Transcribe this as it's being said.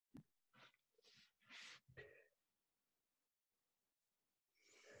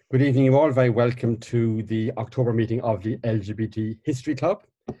Good evening, you all. Very welcome to the October meeting of the LGBT History Club,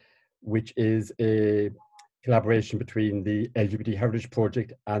 which is a collaboration between the LGBT Heritage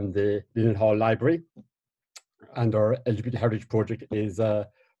Project and the Linen Hall Library. And our LGBT Heritage Project is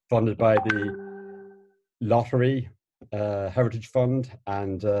funded by the Lottery Heritage Fund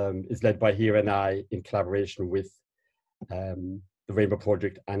and is led by Here and I in collaboration with the Rainbow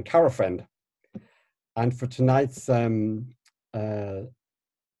Project and Cara Friend. And for tonight's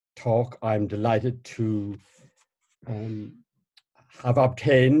talk, I'm delighted to have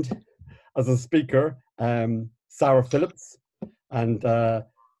obtained as a speaker Sara Phillips. And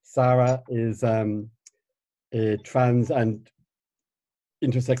Sara is a trans and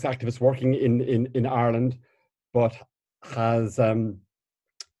intersex activist working in Ireland, but has been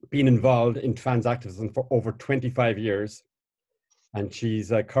involved in trans activism for over 25 years. And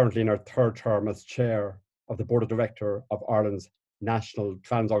she's currently in her third term as chair of the board of director of Ireland's national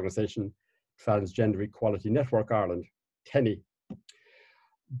trans organisation, Transgender Equality Network Ireland, TENI.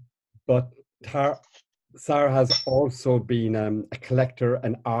 But Sara has also been a collector,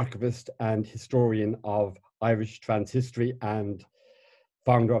 an archivist and historian of Irish trans history and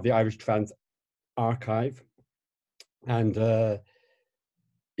founder of the Irish Trans Archive. And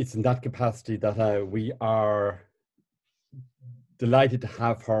it's in that capacity that we are delighted to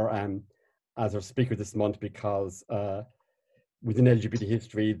have her as our speaker this month, because within LGBT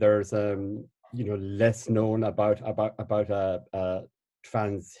history, there's less known about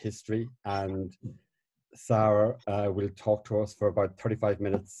trans history, and Sara will talk to us for about 35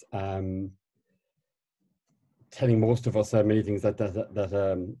 minutes, telling most of us many things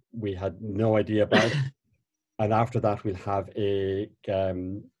that we had no idea about. And after that, we'll have a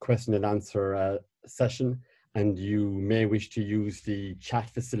question and answer session, and you may wish to use the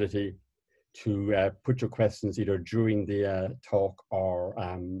chat facility to put your questions either during the talk or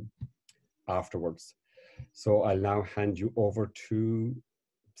afterwards. So I'll now hand you over to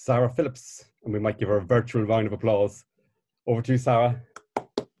Sara Phillips, and we might give her a virtual round of applause. Over to you, Sara.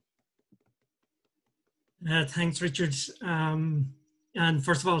 Thanks, Richard. And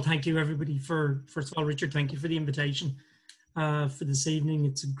first of all, thank you everybody Richard, thank you for the invitation for this evening.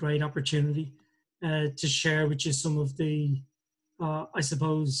 It's a great opportunity to share with you some of the, I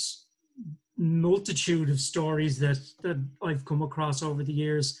suppose, multitude of stories that I've come across over the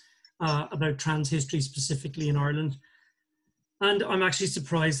years about trans history, specifically in Ireland. And I'm actually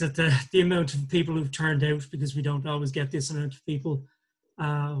surprised at the amount of people who've turned out, because we don't always get this amount of people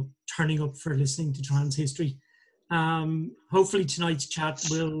turning up for listening to trans history. Hopefully tonight's chat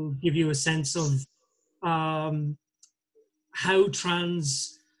will give you a sense of how the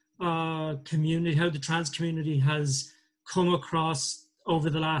trans community has come across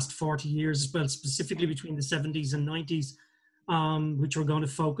over the last 40 years, well, specifically between the 70s and 90s, which we're going to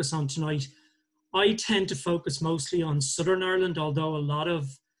focus on tonight. I tend to focus mostly on Southern Ireland, although a lot of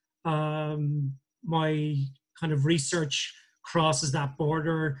my kind of research crosses that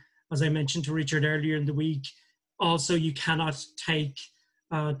border. As I mentioned to Richard earlier in the week, also you cannot take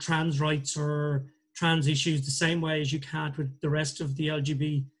trans rights or trans issues the same way as you can with the rest of the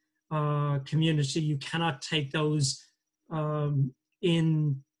LGBT community. You cannot take those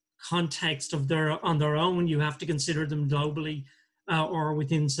in context of on their own. You have to consider them globally or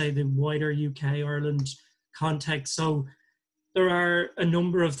within, say, the wider UK, Ireland context. So there are a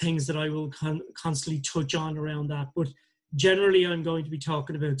number of things that I will constantly touch on around that. But generally, I'm going to be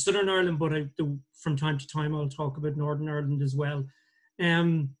talking about Southern Ireland, but from time to time, I'll talk about Northern Ireland as well.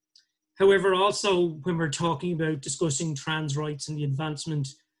 However, also, when we're talking about discussing trans rights and the advancement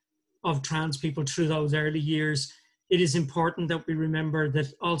of trans people through those early years, it is important that we remember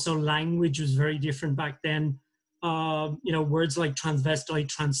that also language was very different back then. Words like transvestite,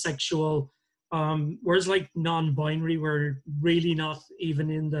 transsexual, words like non-binary were really not even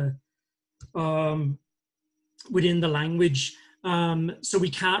in the within the language. So we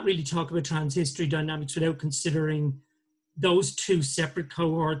can't really talk about trans history dynamics without considering those two separate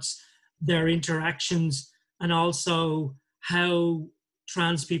cohorts, their interactions, and also how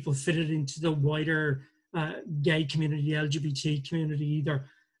trans people fitted into the wider gay community, LGBT community either.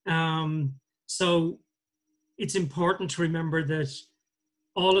 So it's important to remember that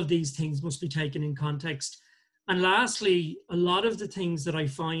all of these things must be taken in context. And lastly, a lot of the things that I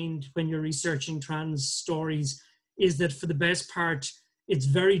find when you're researching trans stories is that for the best part, it's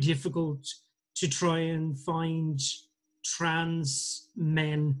very difficult to try and find trans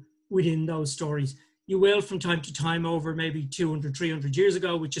men within those stories. You will from time to time over maybe 200, 300 years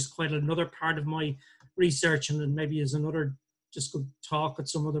ago, which is quite another part of my research, and then maybe is another just good talk at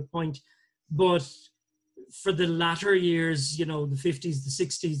some other point. But for the latter years, you know, the 50s, the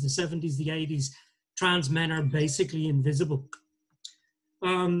 60s, the 70s, the 80s, trans men are basically invisible.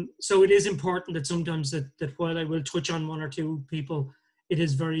 So it is important that sometimes that while I will touch on one or two people, it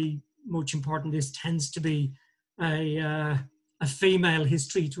is very much important. This tends to be a female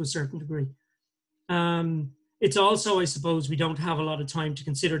history to a certain degree. It's also, I suppose, we don't have a lot of time to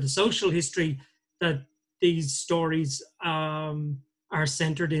consider the social history that these stories are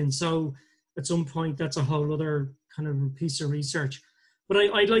centered in. So at some point, that's a whole other kind of piece of research. But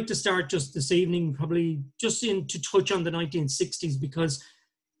I'd like to start just this evening, probably just to touch on the 1960s, because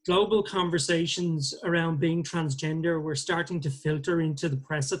global conversations around being transgender were starting to filter into the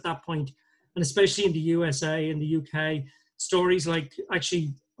press at that point, and especially in the USA and the UK. Stories like,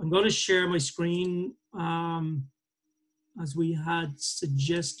 actually, I'm going to share my screen as we had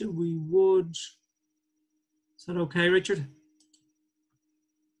suggested we would. Is that okay, Richard?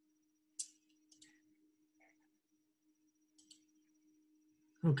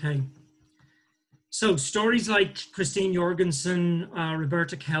 Okay. So stories like Christine Jorgensen,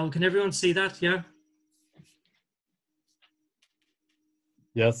 Roberta Kell, can everyone see that? Yeah?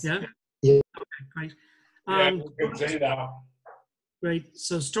 Yes. Yeah? Yeah. Okay, great. Yeah, you can say that. Great.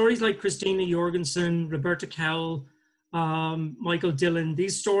 So stories like Christina Jorgensen, Roberta Kell, Michael Dillon,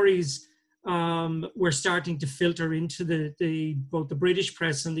 these stories were starting to filter into both the British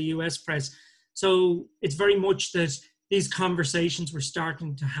press and the US press. So it's very much that these conversations were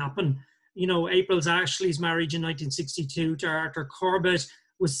starting to happen. You know, April's Ashley's marriage in 1962 to Arthur Corbett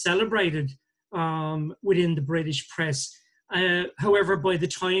was celebrated within the British press. However, by the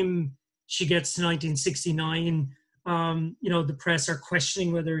time she gets to 1969, you know, the press are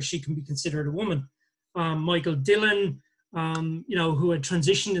questioning whether she can be considered a woman. Michael Dillon, you know, who had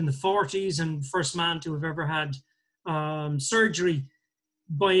transitioned in the 40s and first man to have ever had surgery,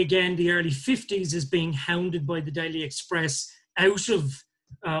 by again the early 50s is being hounded by the Daily Express out of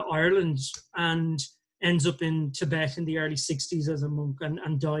Ireland and ends up in Tibet in the early 60s as a monk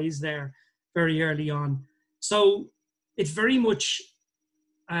and dies there very early on. So it's very much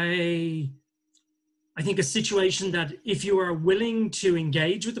I think a situation that if you are willing to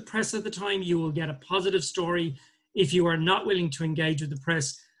engage with the press at the time, you will get a positive story. If you are not willing to engage with the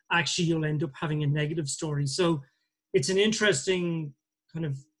press, actually you'll end up having a negative story. So it's an interesting kind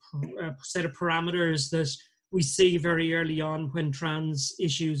of set of parameters that we see very early on when trans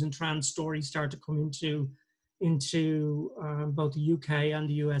issues and trans stories start to come into both the UK and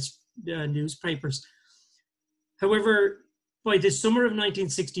the US newspapers. However, by the summer of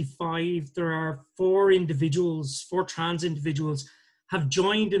 1965, there are four trans individuals have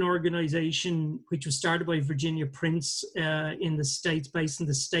joined an organization which was started by Virginia Prince in the States, based in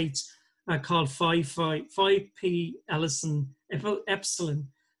the States, called 5P Epsilon,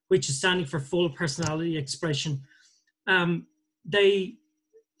 which is standing for full personality expression. They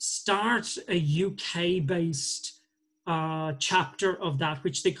start a UK-based chapter of that,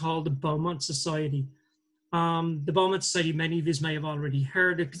 which they call the Beaumont Society. The Beaumont Society, many of you may have already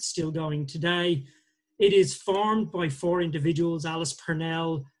heard, it's still going today. It is formed by four individuals: Alice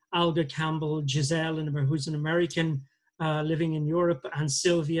Purnell, Alga Campbell, Giselle, who's an American living in Europe, and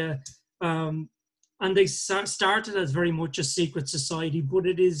Sylvia. And they started as very much a secret society, but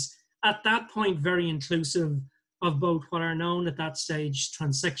it is at that point very inclusive of both what are known at that stage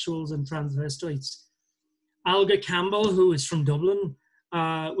transsexuals and transvestites. Alga Campbell, who is from Dublin,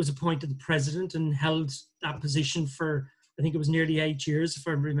 was appointed the president and held that position for, I think it was nearly 8 years, if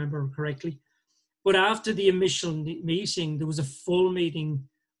I remember correctly. But after the initial meeting, there was a full meeting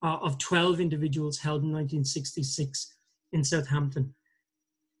of 12 individuals held in 1966 in Southampton.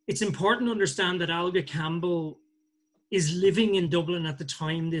 It's important to understand that Alga Campbell is living in Dublin at the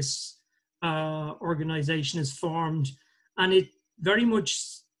time this organization is formed. And it very much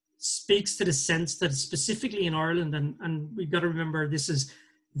speaks to the sense that specifically in Ireland, and we've got to remember this is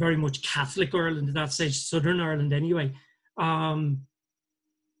very much Catholic Ireland at that stage, Southern Ireland anyway,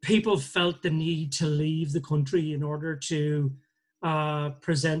 people felt the need to leave the country in order to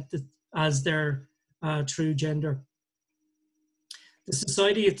present as their true gender. The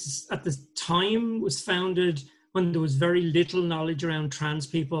society at the time was founded when there was very little knowledge around trans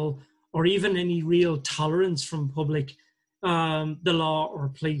people or even any real tolerance from public, the law or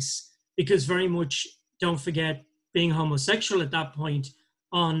police, because very much, don't forget, being homosexual at that point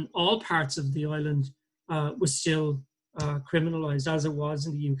on all parts of the island was still criminalized, as it was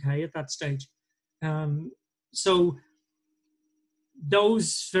in the UK at that stage. So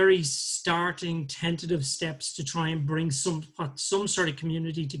those very starting tentative steps to try and bring some sort of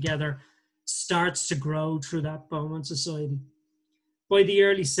community together starts to grow through that Beaumont Society. By the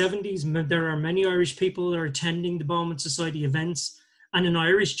early 70s, there are many Irish people that are attending the Bowman Society events, and an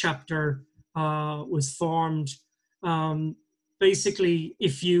Irish chapter was formed. Basically,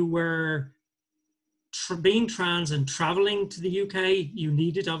 if you were being trans and traveling to the UK, you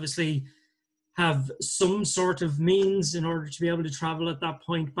needed obviously have some sort of means in order to be able to travel at that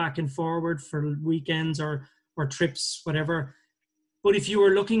point back and forward for weekends or trips, whatever. But if you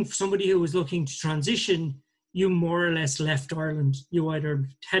were looking for somebody who was looking to transition, you more or less left Ireland. You either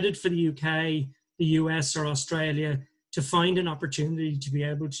headed for the UK, the US, or Australia to find an opportunity to be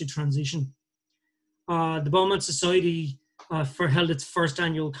able to transition. The Bowman Society held its first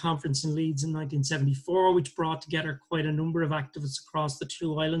annual conference in Leeds in 1974, which brought together quite a number of activists across the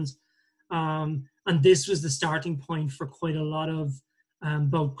two islands. And this was the starting point for quite a lot of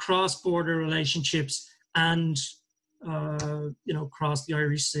both cross-border relationships and, across the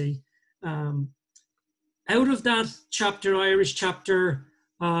Irish Sea. Out of that chapter, Irish chapter,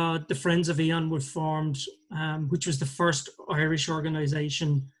 the Friends of Ian were formed, which was the first Irish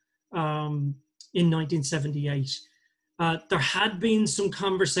organisation in 1978. There had been some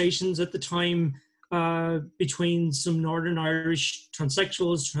conversations at the time between some Northern Irish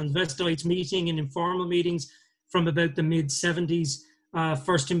transsexuals, transvestites meeting in informal meetings from about the mid-70s,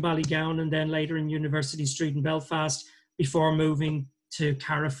 first in Ballygown and then later in University Street in Belfast, before moving to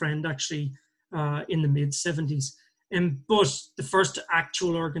Carafriend actually in the mid-70s. But the first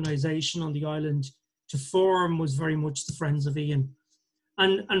actual organisation on the island to form was very much the Friends of Ian.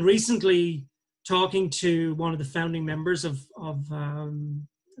 And recently, talking to one of the founding members of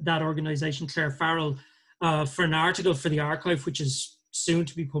that organisation, Claire Farrell, for an article for the Archive, which is soon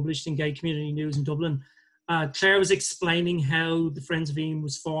to be published in Gay Community News in Dublin, Claire was explaining how the Friends of Ian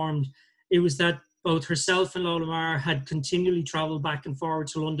was formed. It was that both herself and Lola Maher had continually travelled back and forward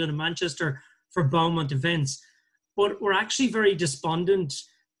to London and Manchester for Beaumont events, but were actually very despondent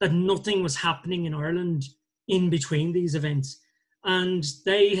that nothing was happening in Ireland in between these events. And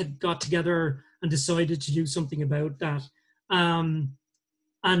they had got together and decided to do something about that, and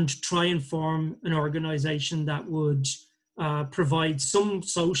try and form an organisation that would provide some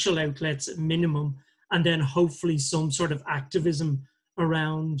social outlets at minimum, and then hopefully some sort of activism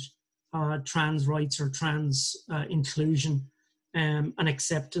around trans rights or trans inclusion and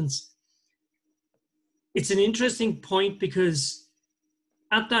acceptance. It's an interesting point because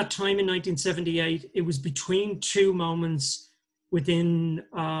at that time in 1978, it was between two moments within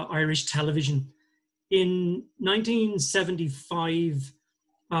Irish television. In 1975,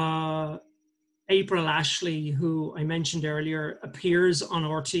 April Ashley, who I mentioned earlier, appears on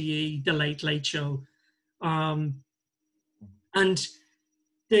RTE, The Late Late Show. And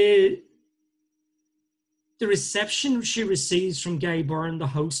the reception she receives from Gay Byrne, the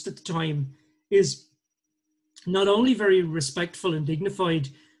host at the time, is not only very respectful and dignified,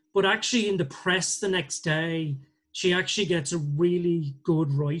 but actually in the press the next day, she actually gets a really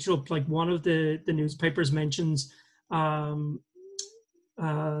good write-up. Like one of the newspapers mentions, one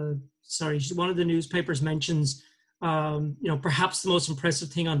of the newspapers mentions, perhaps the most impressive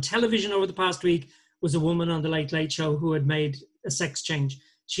thing on television over the past week was a woman on The Late Late Show who had made a sex change.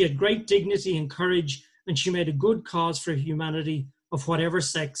 She had great dignity and courage, and she made a good cause for humanity of whatever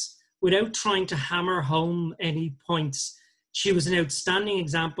sex, without trying to hammer home any points. She was an outstanding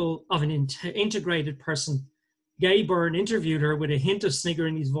example of an integrated person. Gay Byrne interviewed her with a hint of snigger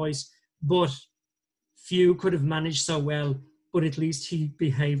in his voice, but few could have managed so well, but at least he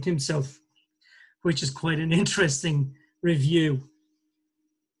behaved himself, which is quite an interesting review.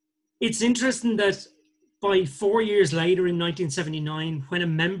 It's interesting that by 4 years later in 1979, when a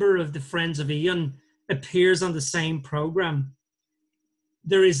member of the Friends of Ian appears on the same programme,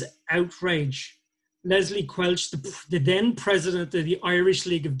 there is outrage. Leslie Quelch, the then president of the Irish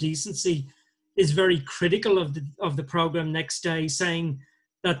League of Decency, is very critical of the programme next day, saying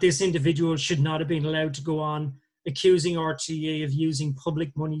that this individual should not have been allowed to go on, accusing RTE of using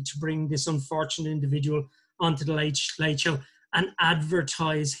public money to bring this unfortunate individual onto the Late Late Show and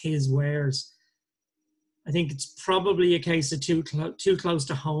advertise his wares. I think it's probably a case of too close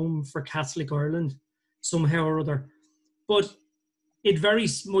to home for Catholic Ireland, somehow or other. But it very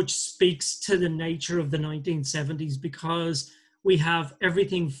much speaks to the nature of the 1970s, because we have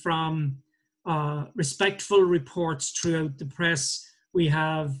everything from respectful reports throughout the press. We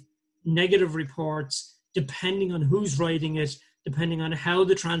have negative reports, depending on who's writing it, depending on how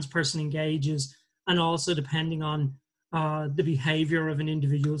the trans person engages, and also depending on the behavior of an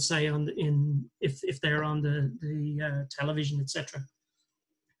individual, say if they're on the television, etc.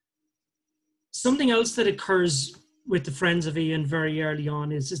 Something else that occurs with the Friends of Ian very early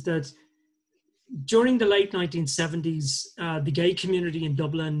on is that during the late 1970s, the gay community in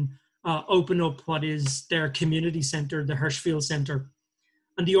Dublin opened up what is their community centre, the Hirschfield Centre.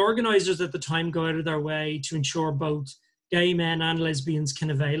 And the organisers at the time go out of their way to ensure both gay men and lesbians can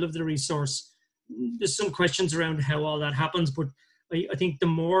avail of the resource. There's some questions around how all that happens, but I think the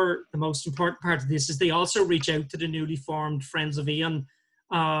most important part of this is they also reach out to the newly formed Friends of Ian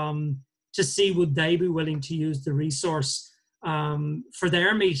to see would they be willing to use the resource for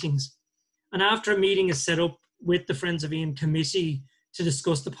their meetings. And after a meeting is set up with the Friends of Ian committee to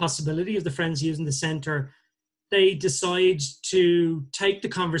discuss the possibility of the Friends using the centre, they decide to take the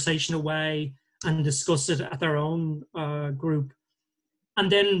conversation away and discuss it at their own group,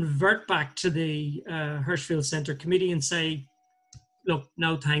 and then revert back to the Hirschfield Centre committee and say, look,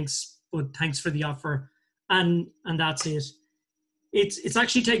 no thanks, but thanks for the offer. And that's it. It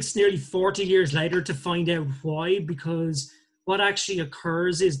actually takes nearly 40 years later to find out why, because what actually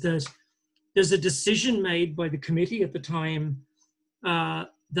occurs is that there's a decision made by the committee at the time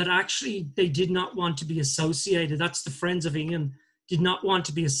that actually they did not want to be associated. That's the Friends of Ian, did not want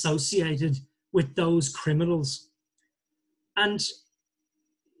to be associated with those criminals. And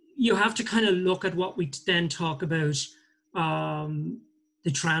you have to kind of look at what we then talk about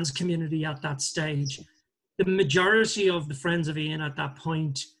the trans community at that stage. The majority of the Friends of Ian at that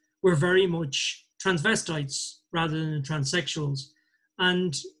point were very much transvestites rather than transsexuals.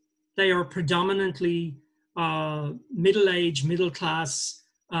 And they are predominantly middle-aged, middle-class,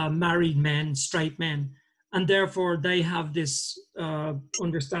 married men, straight men. And therefore they have this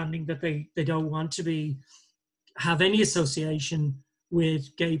understanding that they don't want to have any association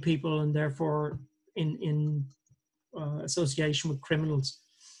with gay people, and therefore in association with criminals.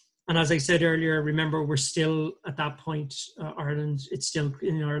 And as I said earlier, remember, we're still at that point, Ireland, it's still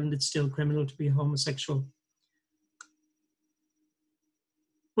criminal to be homosexual.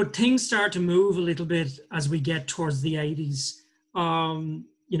 But things start to move a little bit as we get towards the 80s.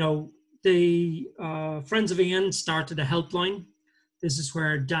 You know, the Friends of Ian started a helpline. This is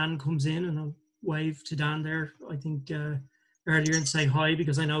where Dan comes in, and I'll wave to Dan there, I think, earlier, and say hi,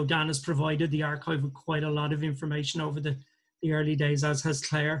 because I know Dan has provided the archive with quite a lot of information over the early days, as has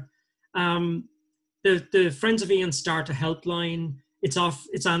Claire. The Friends of Ian start a helpline.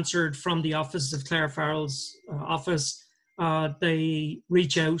 It's answered from the office of Claire Farrell's office. They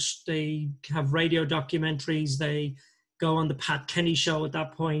reach out, they have radio documentaries, they go on the Pat Kenny show at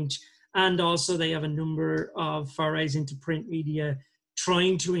that point, and also they have a number of forays into print media,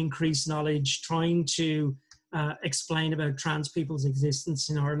 trying to increase knowledge, trying to explain about trans people's existence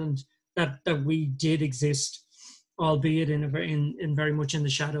in Ireland, that we did exist, albeit in very much in the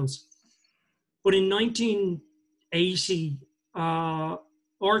shadows. But in 1980,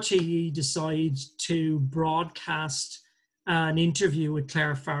 RTE decided to broadcast an interview with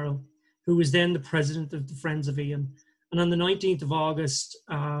Claire Farrell, who was then the president of the Friends of Ian. And on the 19th of August,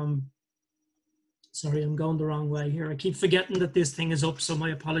 sorry, I'm going the wrong way here. I keep forgetting that this thing is up, so my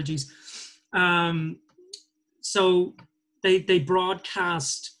apologies. So they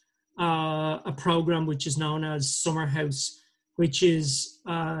broadcast a program which is known as Summer House, which is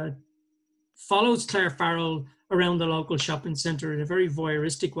follows Claire Farrell around the local shopping centre in a very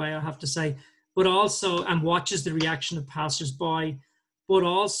voyeuristic way, I have to say, but also, and watches the reaction of passers-by, but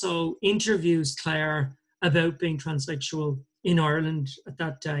also interviews Claire about being transsexual in Ireland at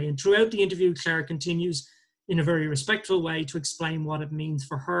that day. And throughout the interview, Claire continues in a very respectful way to explain what it means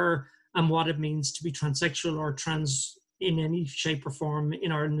for her and what it means to be transsexual or trans in any shape or form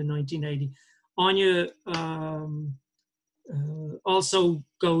in Ireland in 1980. Anya also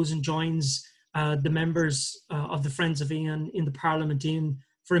goes and joins the members of the Friends of Ian in the Parliament Inn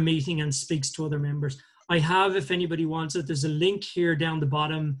for a meeting and speaks to other members. I have, if anybody wants it, there's a link here down the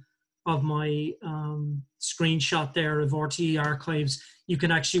bottom of my screenshot there of RTE archives. You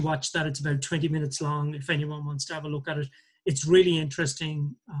can actually watch that. It's about 20 minutes long if anyone wants to have a look at it. It's really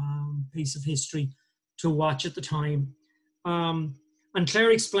interesting piece of history to watch at the time. And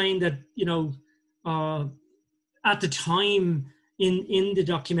Claire explained that, you know, at the time in the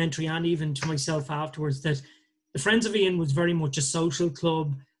documentary, and even to myself afterwards, that the Friends of Ian was very much a social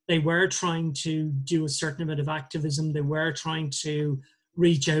club. They were trying to do a certain amount of activism. They were trying to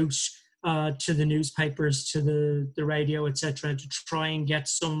reach out to the newspapers, to the radio, etc., to try and get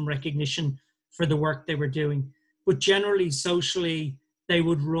some recognition for the work they were doing. But generally, socially, they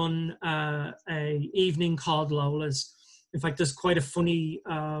would run a evening called Lola's. In fact, there's quite a funny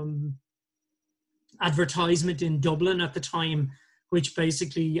advertisement in Dublin at the time, which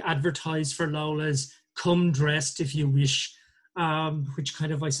basically advertised for Lola's, come dressed if you wish, which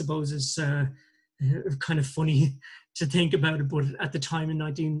kind of, I suppose, is kind of funny to think about it, but at the time in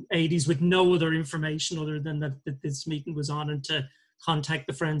 1980s, with no other information other than that this meeting was on, and to contact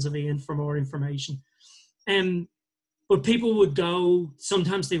the Friends of Ian for more information. But people would go,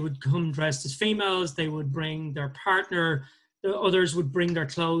 sometimes they would come dressed as females, they would bring their partner, the others would bring their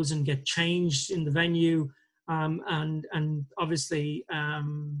clothes and get changed in the venue, and obviously,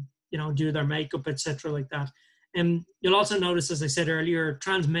 you know, do their makeup, etc. like that. You'll also notice, as I said earlier,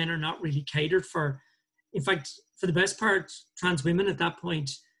 trans men are not really catered for. In fact, for the best part, trans women at that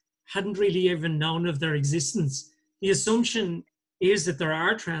point hadn't really even known of their existence. The assumption is that there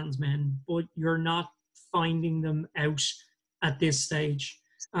are trans men, but you're not finding them out at this stage.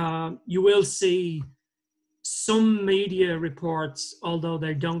 You will see some media reports, although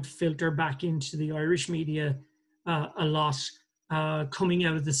they don't filter back into the Irish media a lot, coming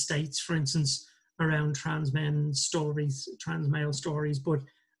out of the States, for instance, around trans men stories, trans male stories, but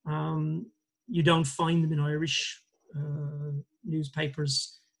you don't find them in Irish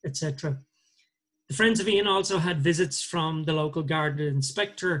newspapers, etc. The Friends of Ian also had visits from the local Garda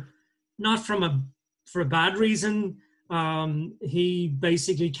inspector, not for a bad reason. He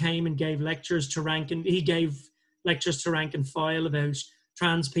basically came and gave lectures to rank and file about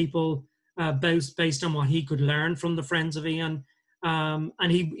trans people, based on what he could learn from the Friends of Ian.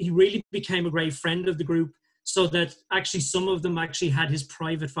 And he really became a great friend of the group, so that actually some of them actually had his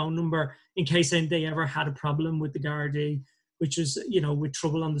private phone number in case they ever had a problem with the Gardaí, which is, you know, with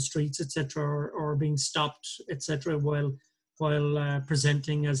trouble on the streets, etc., or being stopped, etc., while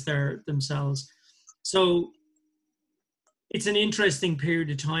presenting as themselves. So it's an interesting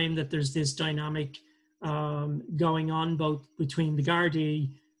period of time that there's this dynamic going on, both between the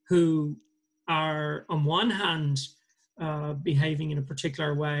Gardaí, who are on one hand behaving in a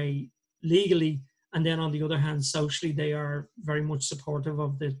particular way legally, and then on the other hand, socially, they are very much supportive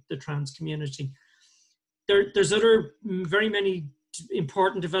of the trans community. There's other very many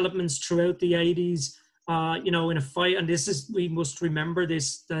important developments throughout the 80s, you know, in a fight, and we must remember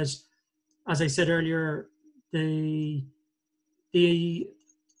this, that, as I said earlier, the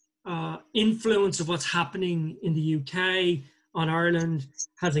influence of what's happening in the UK on Ireland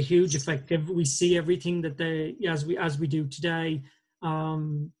has a huge effect. We see everything that as we do today,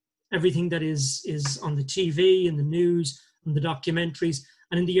 everything that is on the TV, in the news, on the documentaries.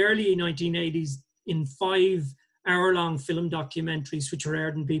 And in the early 1980s, in 5-hour-long film documentaries, which were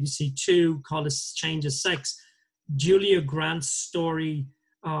aired on BBC Two, called A Change of Sex, Julia Grant's story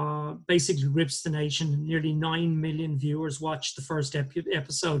basically rips the nation. Nearly 9 million viewers watched the first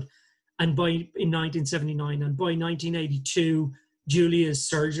episode, and in 1979, and by 1982, Julia's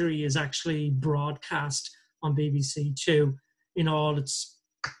surgery is actually broadcast on BBC Two in all its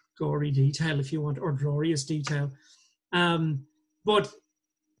gory detail, if you want, or glorious detail. But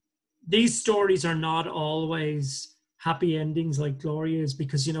these stories are not always happy endings like Gloria's,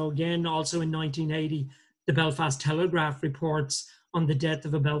 because, you know, again, also in 1980, the Belfast Telegraph reports on the death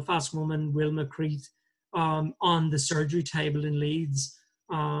of a Belfast woman, Wilma Creeth, on the surgery table in Leeds.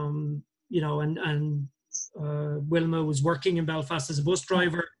 You know, and Wilma was working in Belfast as a bus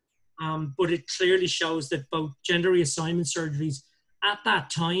driver, but it clearly shows that both gender reassignment surgeries at that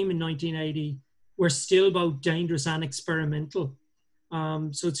time in 1980 were still both dangerous and experimental.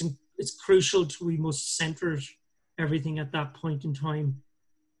 So it's crucial we must center everything at that point in time.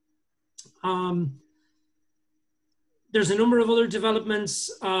 There's a number of other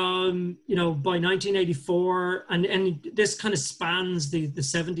developments, you know, by 1984, and this kind of spans the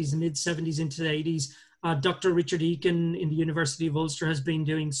 70s and mid-70s into the 80s. Dr. Richard Eakin in the University of Ulster has been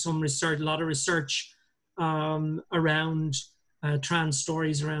doing some research, a lot of research around trans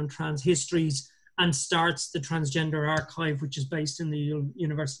stories, around trans histories, and starts the Transgender Archive, which is based in the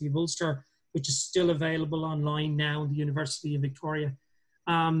University of Ulster, which is still available online now in the University of Victoria.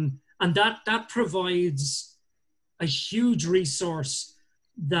 And that provides a huge resource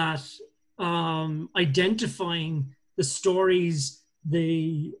that identifying the stories,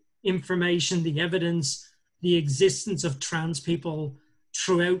 the information, the evidence, the existence of trans people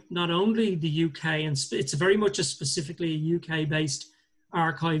throughout not only the UK, and it's very much specifically a UK-based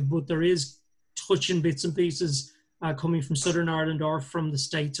archive, but there is touching bits and pieces coming from Southern Ireland or from the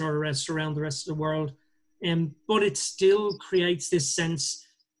States or around the rest of the world. But it still creates this sense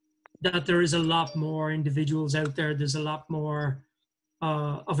that there is a lot more individuals out there. There's a lot more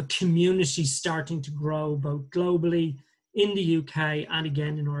of a community starting to grow, both globally, in the UK, and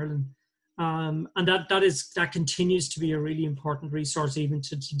again in Ireland. And that continues to be a really important resource even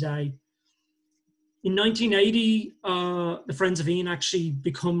to today. In 1980, the Friends of Ian actually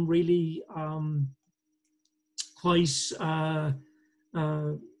become really quite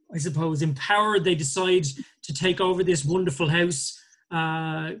I suppose, empowered. They decide to take over this wonderful house,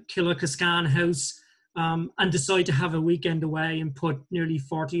 Killicascan House, and decide to have a weekend away and put nearly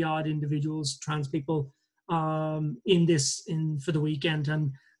 40 odd individuals, trans people, in for the weekend,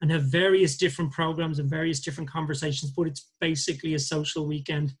 and have various different programs and various different conversations, but it's basically a social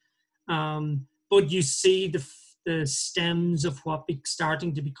weekend. But you see the stems of what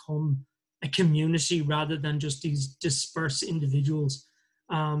starting to become a community rather than just these dispersed individuals.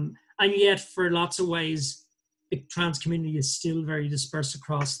 And yet, for lots of ways, the trans community is still very dispersed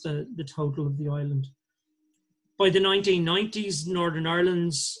across the total of the island. By the 1990s, Northern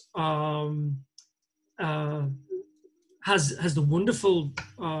Ireland's has the wonderful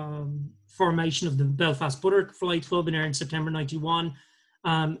formation of the Belfast Butterfly Club in September '91.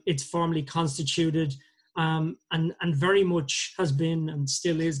 It's formally constituted, and very much has been and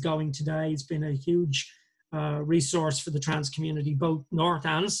still is going today. It's been a huge resource for the trans community, both north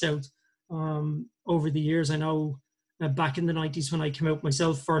and south, over the years. I know back in the 90s when I came out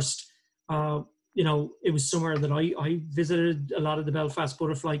myself first, it was somewhere that I visited a lot of the Belfast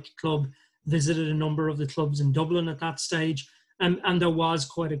Butterfly Club, visited a number of the clubs in Dublin at that stage, and there was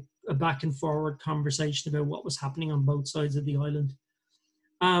quite a back and forward conversation about what was happening on both sides of the island.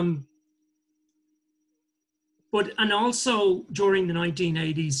 And also during the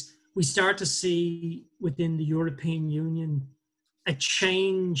 1980s, we start to see within the European Union a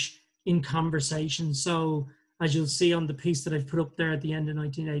change in conversation. So as you'll see on the piece that I've put up there at the end of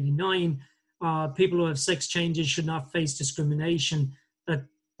 1989, people who have sex changes should not face discrimination, that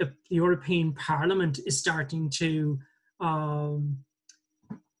the European Parliament is starting to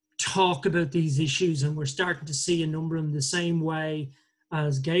talk about these issues, and we're starting to see a number of them the same way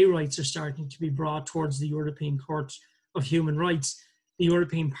as gay rights are starting to be brought towards the European Court of Human Rights. The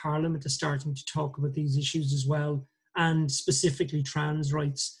European Parliament is starting to talk about these issues as well, and specifically trans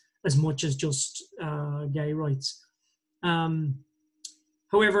rights as much as just gay rights.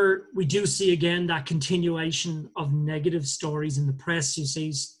 However, we do see again that continuation of negative stories in the press. You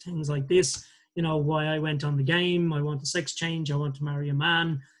see things like this, why I went on the game, I want a sex change, I want to marry a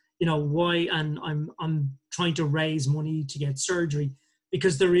man, why, and I'm trying to raise money to get surgery,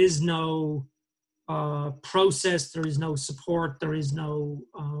 because there is no process, there is no support, there is no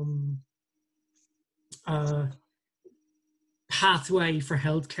pathway for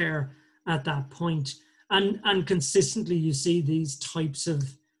healthcare at that point. And consistently you see these types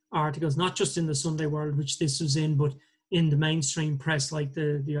of articles, not just in the Sunday World, which this was in, but in the mainstream press like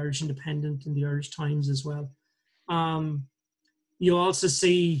the Irish Independent and the Irish Times as well. You also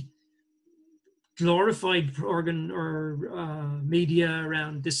see glorified media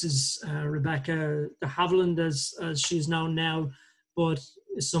around, this is Rebecca de Havilland as she's known now, but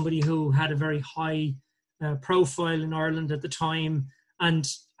is somebody who had a very high profile in Ireland at the time, and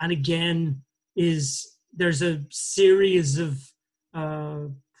again there's a series of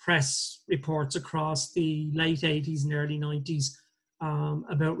press reports across the late 80s and early 90s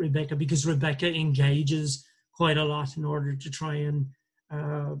about Rebecca, because Rebecca engages quite a lot in order to try and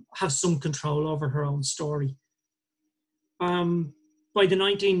have some control over her own story. By the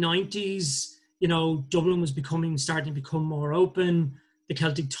 1990s, Dublin was starting to become more open. The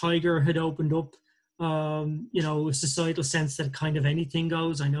Celtic Tiger had opened up, a societal sense that kind of anything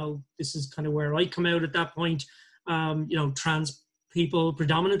goes. I know this is kind of where I come out at that point. Trans people,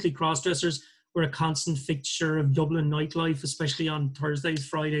 predominantly cross-dressers, were a constant fixture of Dublin nightlife, especially on Thursdays,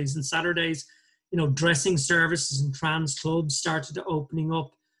 Fridays and Saturdays. Dressing services and trans clubs started opening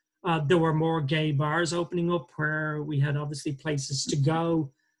up. There were more gay bars opening up where we had obviously places to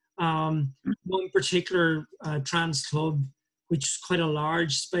go. One particular trans club, which is quite a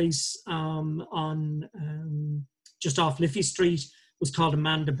large space on just off Liffey Street, was called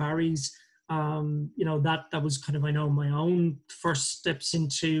Amanda Barry's. That was kind of, I know, my own first steps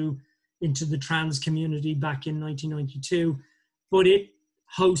into the trans community back in 1992. But it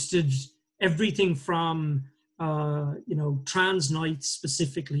hosted everything from, trans nights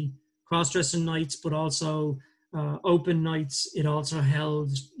specifically, cross-dressing nights, but also open nights. It also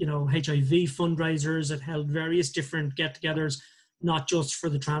held, HIV fundraisers. It held various different get-togethers, not just for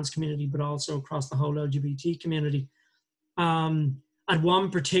the trans community, but also across the whole LGBT community. At one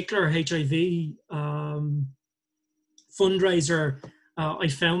particular HIV fundraiser, I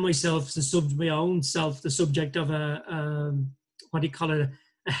found myself, my own self, the subject of a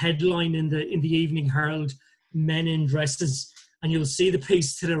headline in the Evening Herald, men in dresses. And you'll see the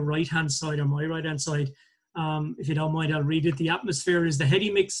piece to the right-hand side, or my right-hand side. If you don't mind, I'll read it. The atmosphere is the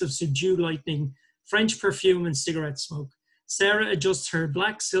heady mix of subdued lightning, French perfume and cigarette smoke. Sarah adjusts her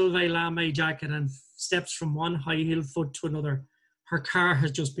black Sylvain Lame jacket and steps from one high-heeled foot to another. her car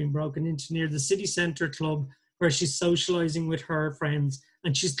has just been broken into near the city centre club where she's socialising with her friends,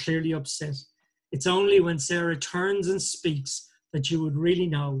 and she's clearly upset. It's only when Sarah turns and speaks that you would really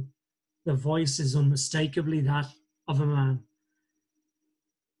know the voice is unmistakably that of a man.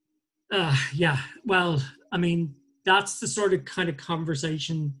 Yeah, well, I mean, that's the sort of kind of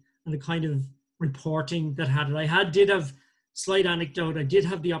conversation and the kind of reporting that had it. Did have slight anecdote. I did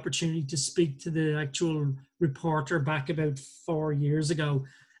have the opportunity to speak to the actual reporter back about 4 years ago.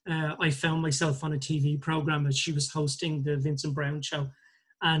 I found myself on a TV program as she was hosting the Vincent Brown show,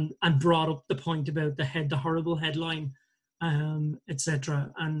 and brought up the point about the horrible headline,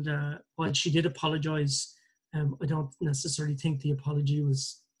 etc. And while she did apologise, I don't necessarily think the apology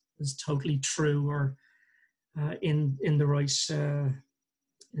was totally true or in the right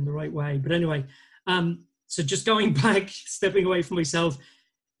way. But anyway, so just going back, stepping away from myself,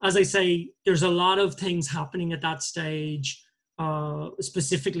 as I say, there's a lot of things happening at that stage,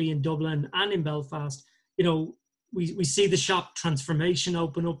 specifically in Dublin and in Belfast. You know, we see the shop Transformation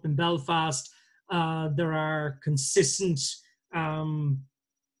open up in Belfast. There are consistent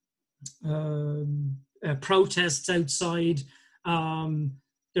protests outside.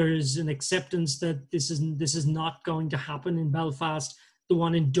 There is an acceptance that this is not going to happen in Belfast. The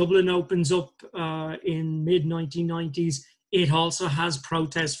one in Dublin opens up in mid-1990s. It also has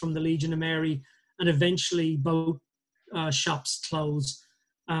protests from the Legion of Mary, and eventually both shops close.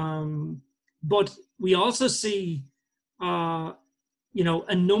 But we also see, you know,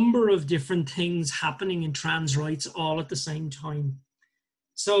 a number of different things happening in trans rights all at the same time.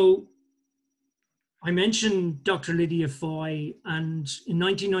 So I mentioned Dr. Lydia Foy, and in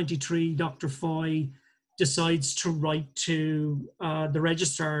 1993, Dr. Foy decides to write to the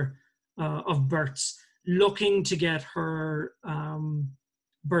Register of Births, looking to get her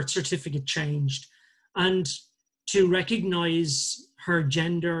birth certificate changed and to recognize her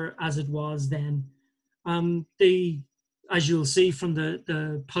gender as it was then. As you'll see from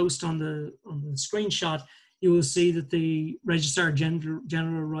the post on the screenshot, you will see that the Registrar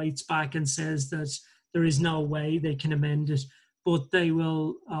General writes back and says that there is no way they can amend it, but they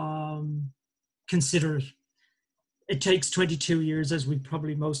will consider it. It takes 22 years, as we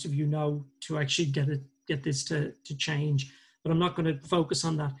probably most of you know, to actually get this to change. But I'm not going to focus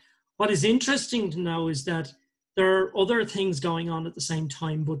on that. What is interesting to know is that there are other things going on at the same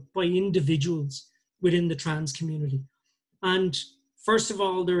time, but by individuals within the trans community. And first of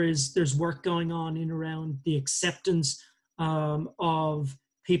all, there's work going on in around the acceptance of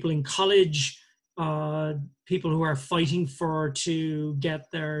people in college, people who are fighting to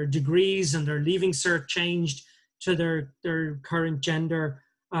get their degrees and their leaving cert changed to their current gender,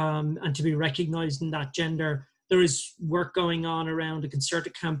 and to be recognized in that gender. There is work going on around a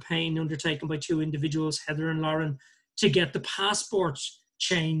concerted campaign undertaken by two individuals, Heather and Lauren, to get the passport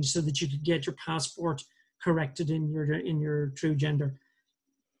changed so that you could get your passport corrected in your true gender.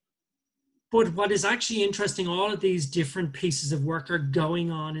 But what is actually interesting, all of these different pieces of work are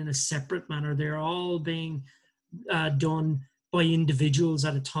going on in a separate manner. They're all being done by individuals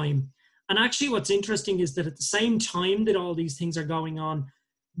at a time. And actually what's interesting is that at the same time that all these things are going on,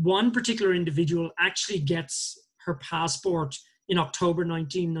 one particular individual actually gets her passport in October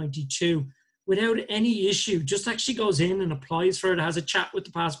 1992 without any issue, just actually goes in and applies for it, has a chat with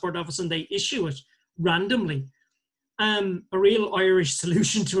the passport office, and they issue it randomly. A real Irish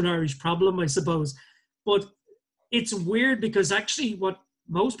solution to an Irish problem, I suppose. But it's weird because actually what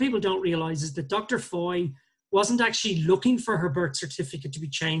most people don't realize is that Dr. Foy wasn't actually looking for her birth certificate to be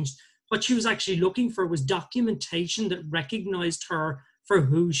changed. What she was actually looking for was documentation that recognized her for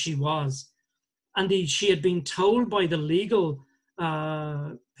who she was. And she had been told by the legal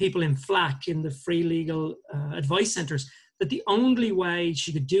people in FLAC, in the free legal advice centres, that the only way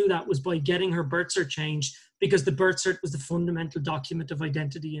she could do that was by getting her birth cert changed, because the birth cert was the fundamental document of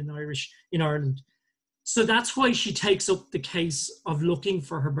identity in Ireland. So that's why she takes up the case of looking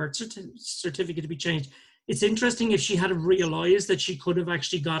for her birth certificate to be changed. It's interesting, if she had realised that she could have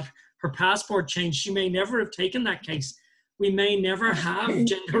actually got her passport changed, she may never have taken that case. We may never have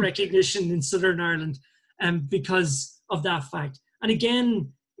gender recognition in Southern Ireland because of that fact. And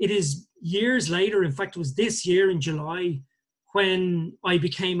again, it is years later, in fact, it was this year in July, when I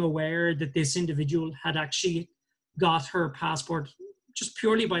became aware that this individual had actually got her passport just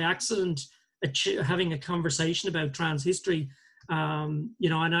purely by accident, having a conversation about trans history. You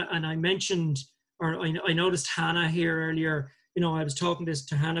know, and I mentioned, or I noticed Hannah here earlier. You know, I was talking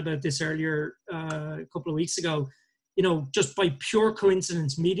to Hannah about this earlier a couple of weeks ago. You know, just by pure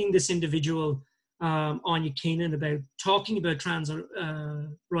coincidence, meeting this individual, Anya Keenan, about talking about trans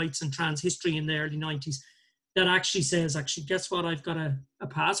rights and trans history in the early 90s. that actually says, actually, guess what? I've got a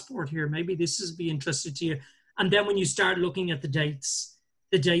passport here. Maybe this is be interested to you. And then when you start looking at the dates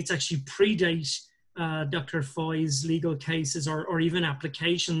actually predate Dr. Foy's legal cases or even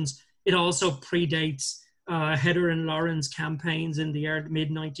applications. It also predates Heather and Lauren's campaigns in the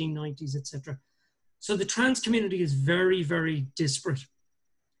mid-1990s, etc. So the trans community is very, very disparate.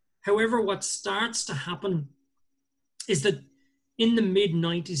 However, what starts to happen is that in the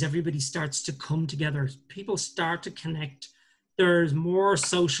mid-90s, everybody starts to come together. People start to connect. There's more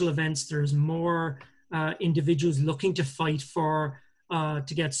social events. There's more individuals looking to fight for,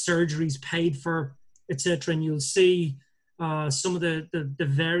 to get surgeries paid for, etc. And you'll see some of the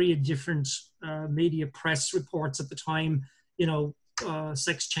very different media press reports at the time,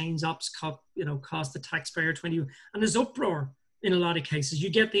 sex change ops cost the taxpayer 20, and there's uproar in a lot of cases. You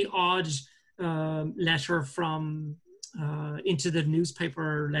get the odd letter from into the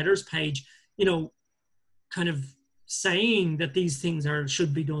newspaper letters page, kind of saying that these things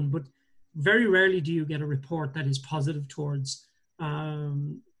should be done, but very rarely do you get a report that is positive towards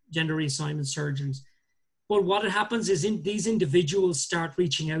gender reassignment surgeries. But what happens is these individuals start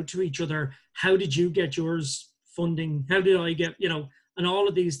reaching out to each other. How did you get yours funding? How did I get, and all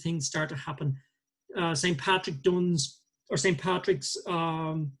of these things start to happen. St. Patrick's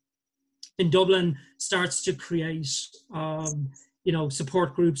in Dublin starts to create,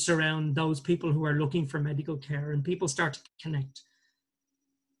 support groups around those people who are looking for medical care, and people start to connect.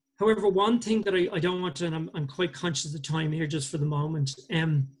 However, one thing that I don't want to, and I'm quite conscious of the time here just for the moment,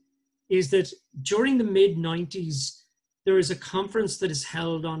 is that during the mid-90s, there is a conference that is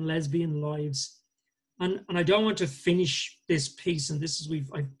held on lesbian lives. And I don't want to finish this piece, and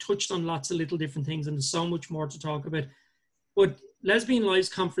I've touched on lots of little different things, and there's so much more to talk about. But Lesbian Lives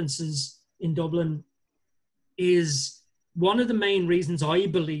conferences in Dublin is one of the main reasons, I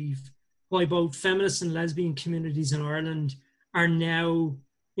believe, why both feminist and lesbian communities in Ireland are now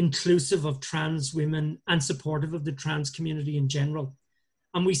inclusive of trans women and supportive of the trans community in general.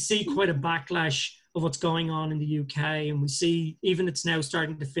 And we see quite a backlash of what's going on in the UK, and we see even it's now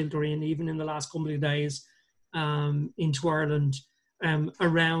starting to filter in, even in the last couple of days, into Ireland,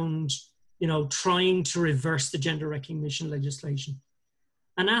 around trying to reverse the gender recognition legislation.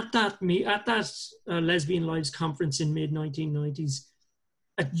 And at that Lesbian Lives conference in mid-1990s,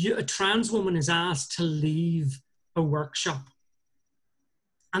 a trans woman is asked to leave a workshop,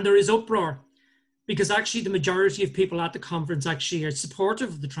 and there is uproar, because actually the majority of people at the conference actually are supportive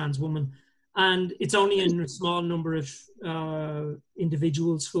of the trans woman, and it's only in a small number of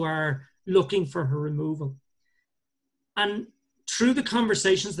individuals who are looking for her removal. And through the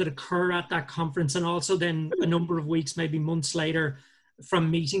conversations that occur at that conference, and also then a number of weeks, maybe months later, from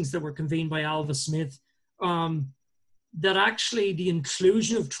meetings that were convened by Alva Smith, that actually the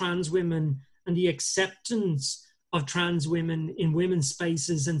inclusion of trans women and the acceptance of trans women in women's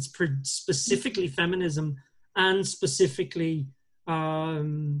spaces, and specifically feminism, and specifically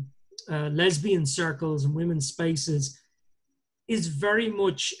lesbian circles and women's spaces, is very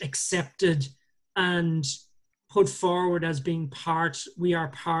much accepted and put forward as being we are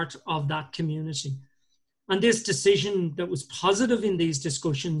part of that community. And this decision that was positive in these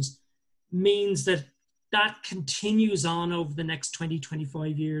discussions means that continues on over the next 20,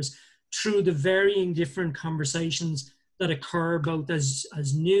 25 years through the varying different conversations that occur both as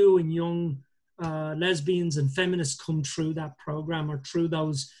new and young lesbians and feminists come through that program, or through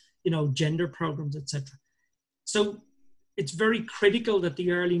those, gender programs, etc. So it's very critical that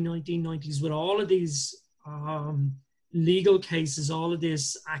the early 1990s, with all of these legal cases, all of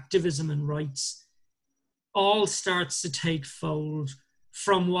this activism and rights, all starts to take fold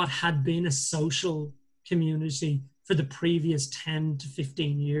from what had been a social community for the previous 10 to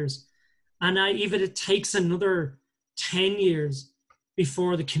 15 years. And even it takes another 10 years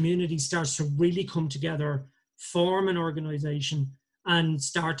before the community starts to really come together, form an organization, and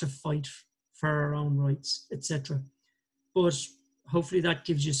start to fight for our own rights, etc. But hopefully that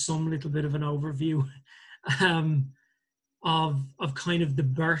gives you some little bit of an overview of kind of the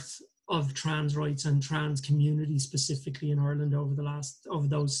birth of trans rights and trans community specifically in Ireland over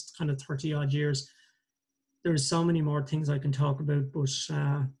those kind of 30 odd years. There's so many more things I can talk about, but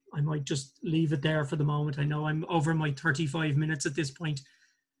I might just leave it there for the moment. I know I'm over my 35 minutes at this point,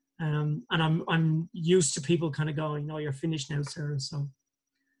 and I'm used to people kind of going, "No, you're finished now, Sarah." So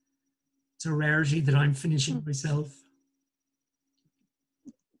it's a rarity that I'm finishing myself.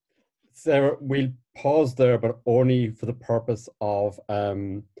 Sarah, we'll pause there, but only for the purpose of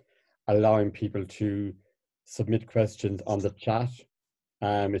allowing people to submit questions on the chat.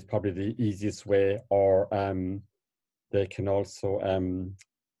 It's probably the easiest way, or they can also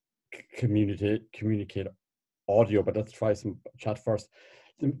communicate audio, but let's try some chat first.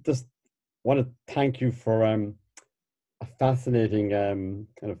 Just want to thank you for a fascinating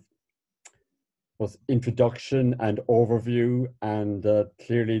kind of introduction and overview, and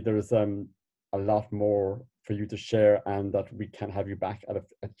clearly there's a lot more for you to share, and that we can have you back at a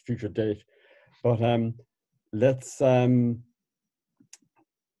future date. But let's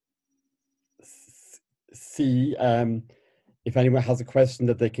see if anyone has a question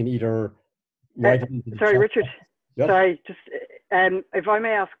that they can either write it into the sorry, chat. Richard. Yes? Sorry, just if I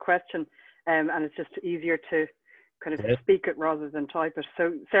may ask a question, and it's just easier to kind of speak it rather than type it.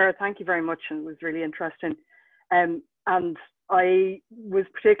 So, Sarah, thank you very much, and it was really interesting. And I was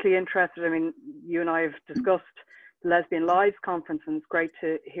particularly interested. I mean, you and I have discussed the Lesbian Lives conference, and it's great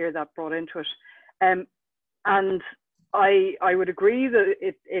to hear that brought into it. And I would agree that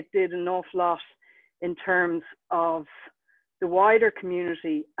it did an awful lot in terms of the wider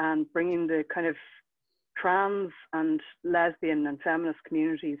community and bringing the kind of trans and lesbian and feminist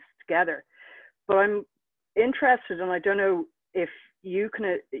communities together. But I'm interested, and I don't know if you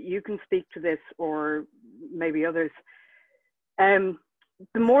can speak to this, or maybe others. The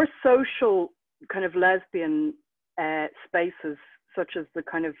more social kind of lesbian spaces, such as the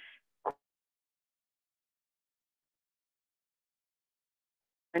kind of,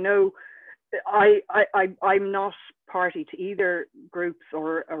 I know I'm not party to either groups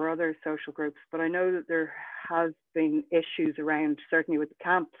or other social groups, but I know that there has been issues around, certainly with the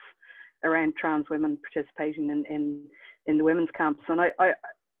camps, around trans women participating in the women's camps. And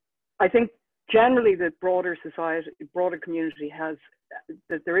I think generally the broader society, broader community has,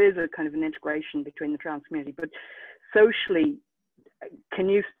 that there is a kind of an integration between the trans community, but socially, can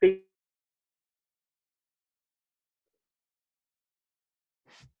you speak?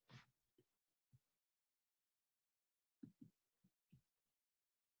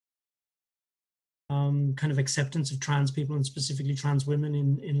 Kind of acceptance of trans people, and specifically trans women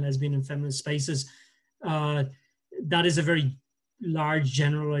in lesbian and feminist spaces. That is a very large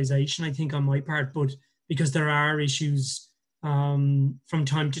generalization, I think, on my part, but because there are issues from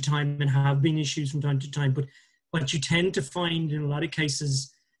time to time, and have been issues from time to time, but what you tend to find in a lot of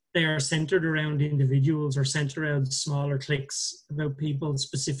cases, they are centered around individuals, or centered around smaller cliques about people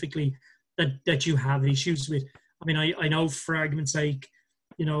specifically that you have issues with. I mean, I know, for argument's sake,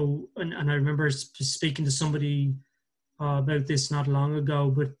 you know, and I remember speaking to somebody about this not long ago,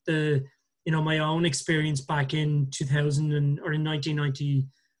 but my own experience back in 2000 or in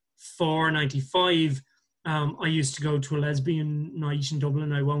 1994, 95, I used to go to a lesbian night in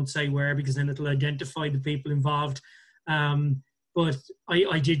Dublin. I won't say where, because then it'll identify the people involved. But I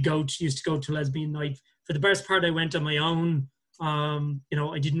used to go to a lesbian night. For the best part, I went on my own.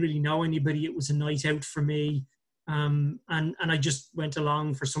 I didn't really know anybody. It was a night out for me. And I just went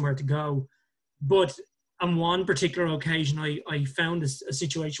along for somewhere to go. But on one particular occasion, I found a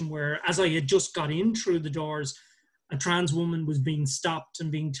situation where, as I had just got in through the doors, a trans woman was being stopped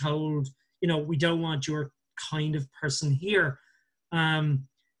and being told, we don't want your kind of person here.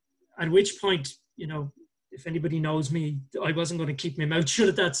 At which point, if anybody knows me, I wasn't going to keep my mouth shut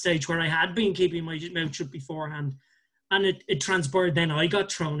at that stage, where I had been keeping my mouth shut beforehand. And it transpired then I got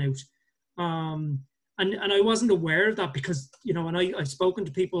thrown out. And I wasn't aware of that, because, and I've spoken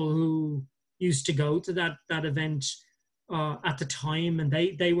to people who used to go to that event at the time, and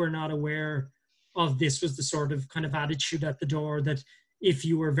they were not aware of this was the sort of kind of attitude at the door, that if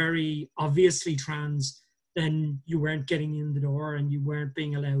you were very obviously trans, then you weren't getting in the door and you weren't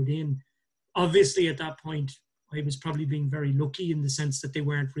being allowed in. Obviously, at that point, I was probably being very lucky in the sense that they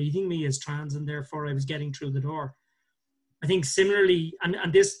weren't reading me as trans, and therefore I was getting through the door. I think similarly,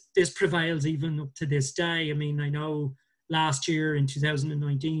 and this prevails even up to this day. I mean, I know last year in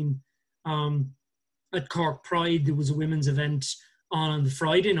 2019, at Cork Pride, there was a women's event on the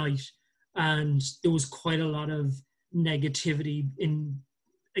Friday night, and there was quite a lot of negativity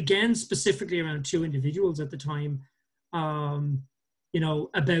again, specifically around two individuals at the time,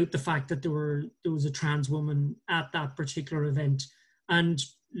 about the fact that there was a trans woman at that particular event. And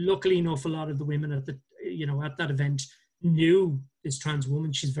luckily enough, a lot of the women at that event knew this trans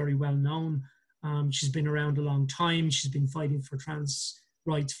woman. She's very well known. She's been around a long time. She's been fighting for trans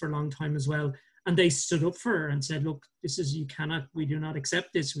rights for a long time as well. And they stood up for her and said, look, we do not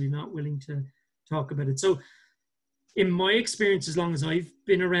accept this. We're not willing to talk about it. So in my experience, as long as I've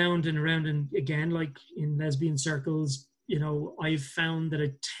been around, and again, like in lesbian circles, I've found that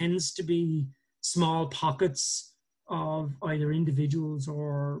it tends to be small pockets of either individuals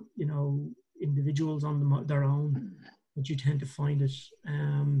or, individuals on their own that you tend to find it.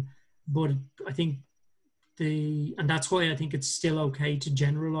 But I think and that's why I think it's still okay to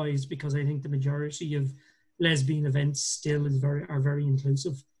generalize, because I think the majority of lesbian events still are very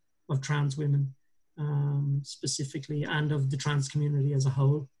inclusive of trans women specifically, and of the trans community as a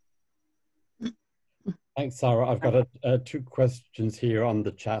whole. Thanks, Sarah. I've got two questions here on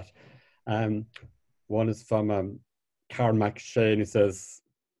the chat. One is from Karen McShane, who says,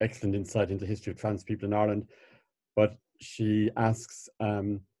 excellent insight into the history of trans people in Ireland. But she asks,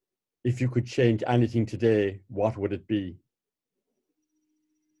 if you could change anything today, what would it be?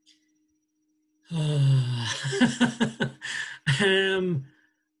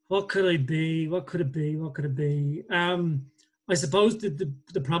 What could I be? What could it be? What could it be? I suppose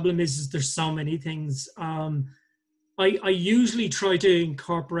the problem is there's so many things. I usually try to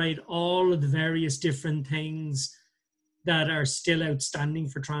incorporate all of the various different things that are still outstanding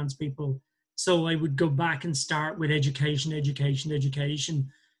for trans people. So I would go back and start with education,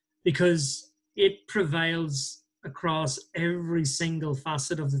 because it prevails across every single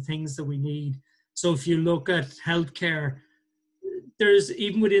facet of the things that we need. So if you look at healthcare, there's,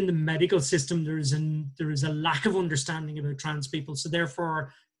 even within the medical system, there is a lack of understanding about trans people. So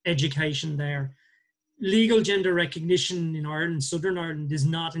therefore, education there. Legal gender recognition in Ireland, Southern Ireland, is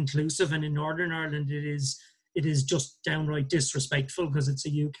not inclusive, and in Northern Ireland it is just downright disrespectful because it's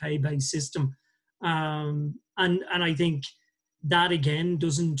a UK-based system. And I think that again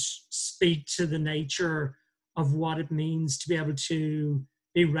doesn't speak to the nature of what it means to be able to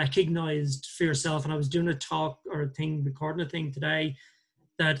be recognized for yourself. And I was doing a talk or a thing, recording a thing today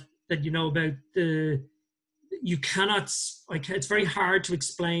that you know about you cannot, like, it's very hard to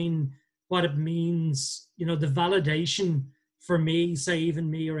explain what it means, you know, the validation for me, say even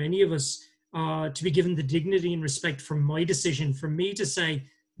me or any of us, to be given the dignity and respect for my decision, for me to say,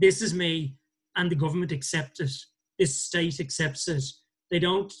 this is me, and the government accepts it, this state accepts it. I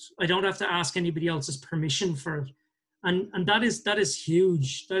don't have to ask anybody else's permission for it. And that is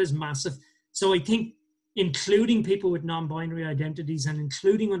huge, that is massive. So I think including people with non-binary identities and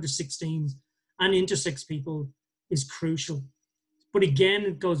including under 16s and intersex people is crucial. But again,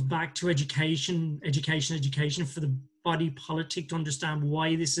 it goes back to education for the body politic to understand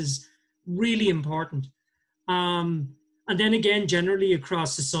why this is really important. And then again, generally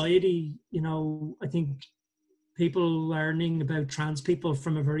across society, you know, I think people learning about trans people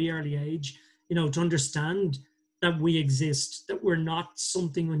from a very early age, you know, to understand that we exist, that we're not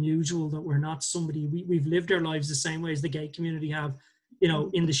something unusual, that we're not somebody, we've lived our lives the same way as the gay community have, you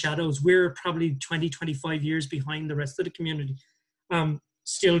know, in the shadows. We're probably 20, 25 years behind the rest of the community,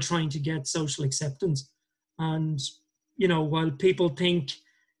 still trying to get social acceptance. And, you know, while people think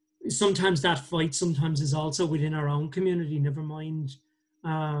sometimes that fight sometimes is also within our own community, never mind,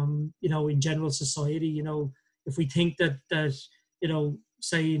 you know, in general society, you know, if we think that you know,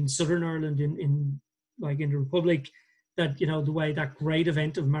 say in Southern Ireland, in the Republic, that, you know, the way that great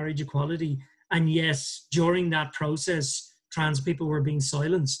event of marriage equality, and yes, during that process, trans people were being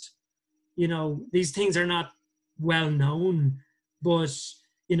silenced. You know, these things are not well known, but,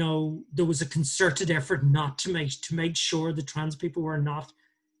 you know, there was a concerted effort not to make sure that trans people were not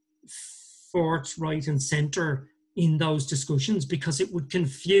forthright and centre in those discussions, because it would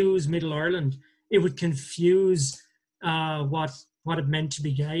confuse Middle Ireland. It would confuse what it meant to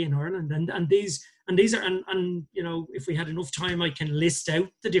be gay in Ireland. And these are, and you know, if we had enough time, I can list out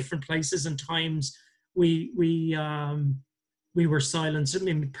the different places and times we were silenced. I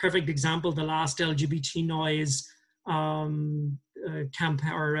mean, perfect example, the last LGBT noise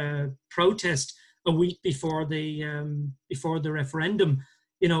campaign or protest a week before the referendum.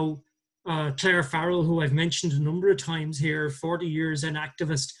 You know, Claire Farrell, who I've mentioned a number of times here, 40 years an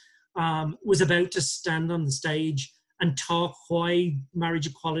activist, was about to stand on the stage and talk why marriage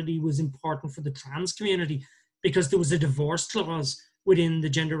equality was important for the trans community, because there was a divorce clause within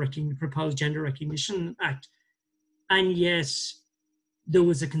the proposed Gender Recognition Act. And yes, there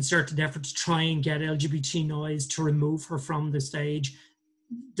was a concerted effort to try and get LGBT Noise to remove her from the stage,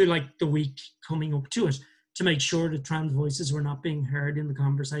 the week coming up to it, to make sure that trans voices were not being heard in the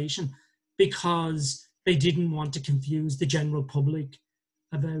conversation, because they didn't want to confuse the general public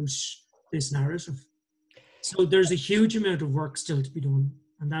about this narrative. So there's a huge amount of work still to be done.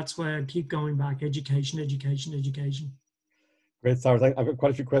 And that's why I keep going back, education. Great, Sarah. I've got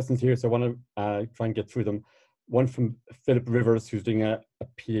quite a few questions here, so I want to try and get through them. One from Philip Rivers, who's doing a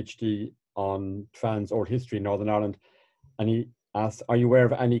PhD on trans oral history in Northern Ireland. And he asks, are you aware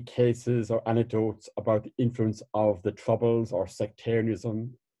of any cases or anecdotes about the influence of the Troubles or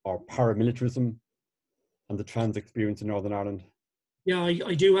sectarianism or paramilitarism and the trans experience in Northern Ireland? Yeah,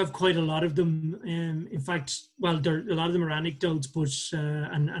 I do have quite a lot of them. In fact, well, a lot of them are anecdotes, but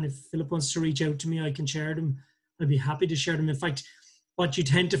and if Philip wants to reach out to me, I can share them. I'd be happy to share them. In fact, what you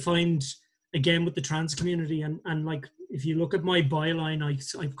tend to find again with the trans community. And like, if you look at my byline, I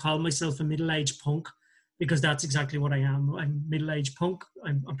call myself a middle-aged punk, because that's exactly what I am. I'm middle-aged punk.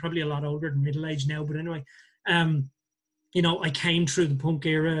 I'm probably a lot older than middle-aged now, but anyway, you know, I came through the punk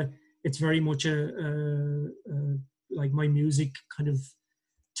era. It's very much like my music kind of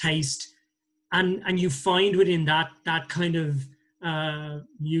taste, and you find within that kind of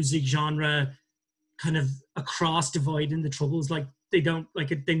music genre, kind of a cross divide in the Troubles. Like, they don't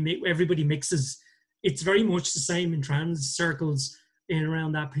like it. Everybody mixes. It's very much the same in trans circles in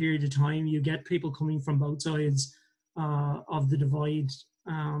around that period of time. You get people coming from both sides of the divide,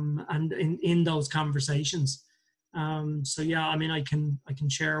 and in those conversations. So yeah, I mean, I can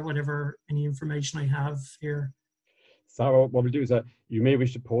share whatever any information I have here. Sarah, what we'll do is you may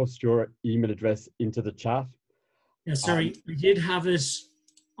wish to post your email address into the chat. Yeah, sorry, I did have it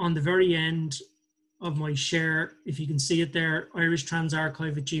on the very end of my share. If you can see it there,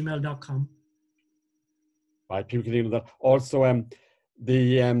 irishtransarchive@gmail.com. Right, people can email that. Also,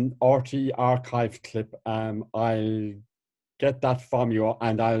 the RT archive clip, I'll get that from you,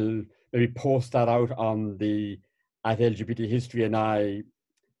 and I'll maybe post that out on the @LGBT History and I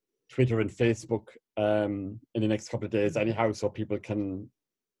Twitter and Facebook in the next couple of days anyhow, so people can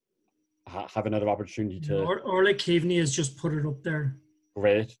have another opportunity to... Orla Keaveney has just put it up there.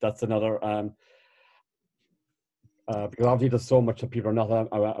 Great, that's another... because obviously there's so much that people are not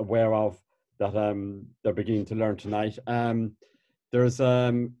aware of that they're beginning to learn tonight. There's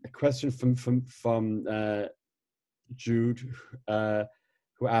a question from Jude,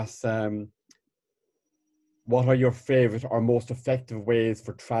 who asks, what are your favorite or most effective ways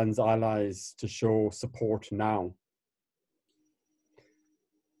for trans allies to show support now?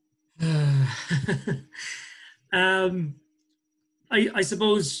 I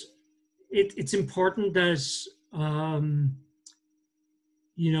suppose it's important that,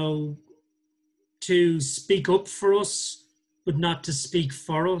 you know, to speak up for us, but not to speak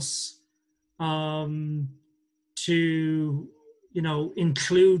for us. To, you know,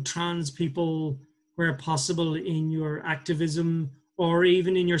 include trans people where possible in your activism, or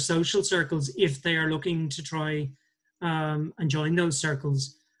even in your social circles if they are looking to try and join those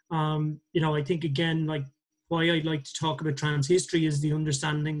circles. You know, I think, again, like, why I'd like to talk about trans history is the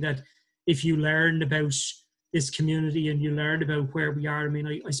understanding that if you learn about this community and you learn about where we are, I mean,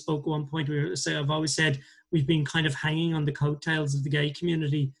 I spoke at one point where I've always said we've been kind of hanging on the coattails of the gay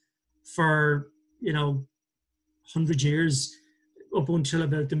community for, you know, 100 years, up until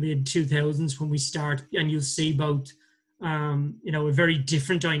about the mid-2000s when we start, and you'll see both, you know, a very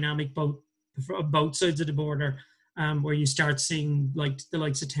different dynamic both sides of the border, where you start seeing like the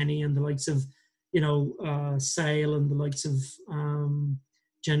likes of Tenny and the likes of, you know, Sale and the likes of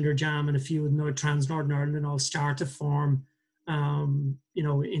Gender Jam and a few of the trans Northern Ireland all start to form, you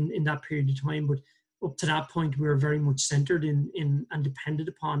know, in that period of time. But up to that point, we were very much centered in and depended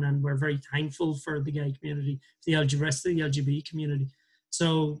upon, and we're very thankful for the gay community, the rest of the LGBT community.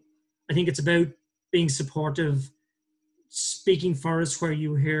 So I think it's about being supportive, speaking for us where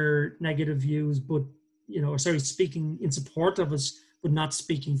you hear negative views, but, you know, sorry, speaking in support of us, but not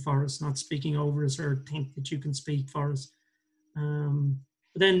speaking for us, not speaking over us, or think that you can speak for us.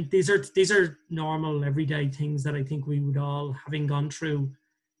 But then these are normal, everyday things that I think we would all, having gone through,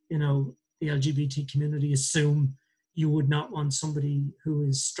 you know, the LGBT community, assume you would not want somebody who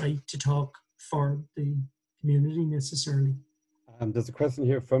is straight to talk for the community necessarily. There's a question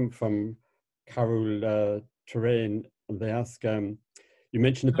here from Carol Terrain, and they ask, you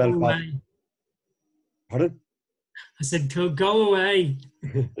mentioned the Belfast... Away. Pardon? I said, go away.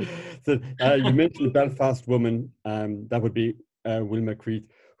 So, you mentioned the Belfast woman, that would be Wilma Creed,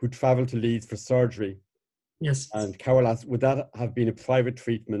 who travelled to Leeds for surgery. Yes. And Carol asked, would that have been a private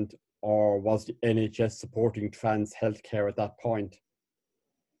treatment, or was the NHS supporting trans healthcare at that point?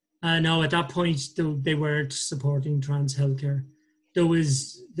 No, at that point, they weren't supporting trans healthcare. There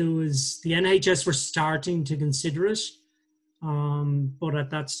was the NHS were starting to consider it, but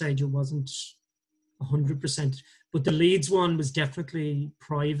at that stage it wasn't 100%. But the Leeds one was definitely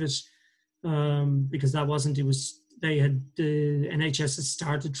private, because that wasn't. It was the NHS has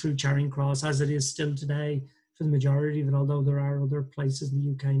started through Charing Cross, as it is still today for the majority of it. Although there are other places in the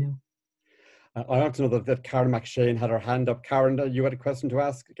UK now. I want to know that Karen McShane had her hand up. Karen, you had a question to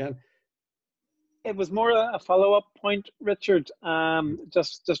ask again? It was more a follow-up point, Richard.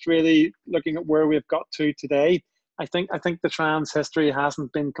 Just really looking at where we've got to today. I think the trans history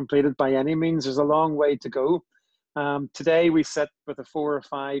hasn't been completed by any means. There's a long way to go. Today we sit with a 4 or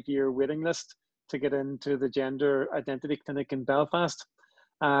 5 year waiting list to get into the gender identity clinic in Belfast.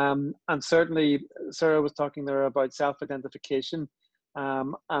 And certainly Sarah was talking there about self-identification.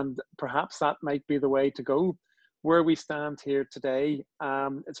 and perhaps that might be the way to go. Where we stand here today,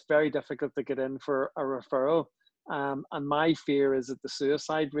 it's very difficult to get in for a referral. And my fear is that the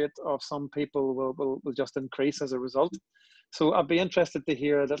suicide rate of some people will just increase as a result. So I'd be interested to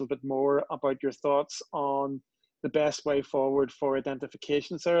hear a little bit more about your thoughts on the best way forward for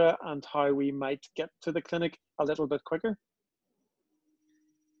identification, Sarah, and how we might get to the clinic a little bit quicker.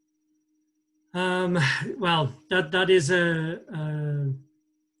 Well, that is the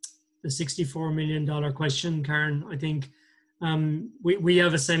 $64 million question, Karen. I think we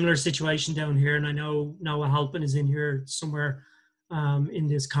have a similar situation down here, and I know Noah Halpin is in here somewhere in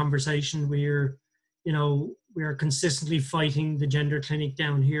this conversation. We are consistently fighting the gender clinic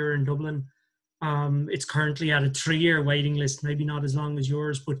down here in Dublin. It's currently at a 3-year waiting list, maybe not as long as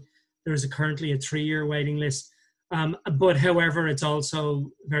yours, but there's currently a 3-year waiting list. But however, it's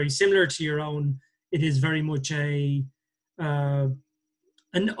also very similar to your own. It is very much an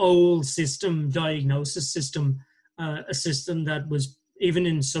old system, diagnosis system, a system that was, even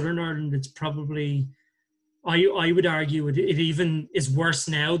in Southern Ireland, it's probably, I would argue it even is worse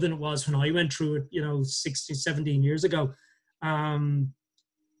now than it was when I went through it, 16, 17 years ago.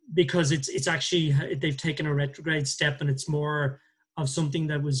 Because it's actually, they've taken a retrograde step, and it's more of something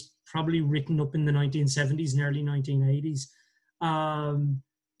that was probably written up in the 1970s and early 1980s.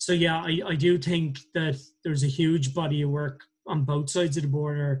 So yeah, I do think that there's a huge body of work on both sides of the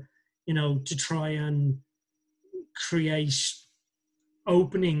border, to try and create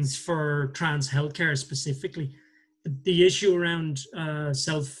openings for trans healthcare specifically. The issue around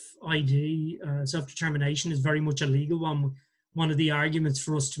self-ID, self-determination, is very much a legal one. One of the arguments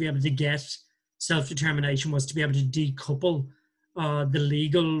for us to be able to get self-determination was to be able to decouple the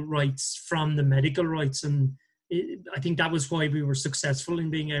legal rights from the medical rights. And I think that was why we were successful in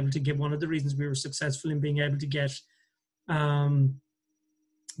being able to get, one of the reasons we were successful in being able to get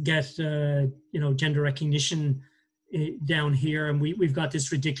gender recognition down here. And we've got this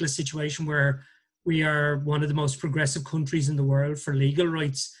ridiculous situation where we are one of the most progressive countries in the world for legal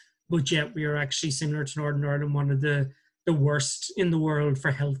rights, but yet we are actually, similar to Northern Ireland, one of the worst in the world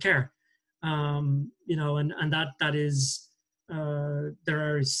for healthcare. And that is,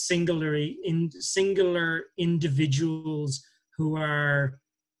 there are singular individuals who are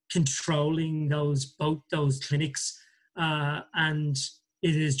controlling both those clinics, and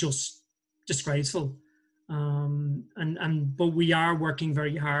it is just disgraceful. But we are working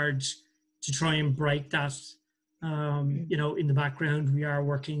very hard to try and break that. In the background, we are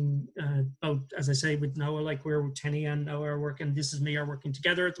working both, as I say, with Noah, like we're with Tenny and Noah are working, This Is Me are working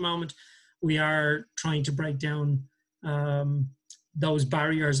together at the moment. We are trying to break down those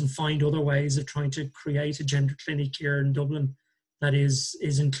barriers and find other ways of trying to create a gender clinic here in Dublin that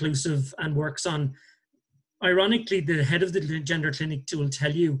is inclusive and works on, ironically, the head of the gender clinic will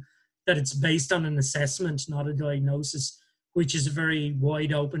tell you that it's based on an assessment, not a diagnosis, which is a very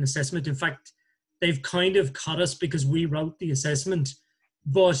wide open assessment. In fact, they've kind of caught us because we wrote the assessment,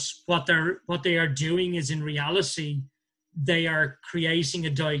 but what they are doing is, in reality, they are creating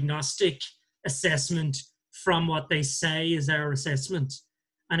a diagnostic assessment from what they say is our assessment.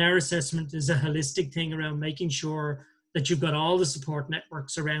 And our assessment is a holistic thing around making sure that you've got all the support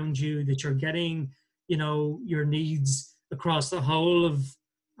networks around you, that you're getting, your needs across the whole of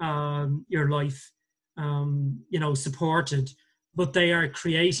your life, supported. But they are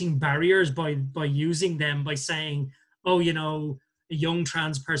creating barriers by using them, by saying, a young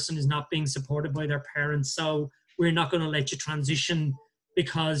trans person is not being supported by their parents, so we're not going to let you transition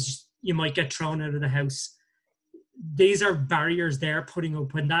because you might get thrown out of the house. These are barriers they're putting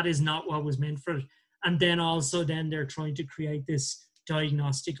up, and that is not what was meant for it. And then also they're trying to create this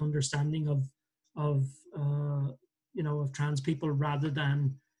diagnostic understanding of trans people, rather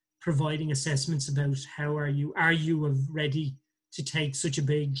than providing assessments about how are you ready to take such a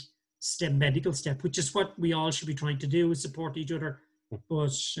big medical step, which is what we all should be trying to do, is support each other.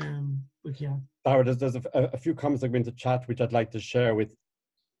 But yeah. Sarah, there's a few comments that go into chat which I'd like to share with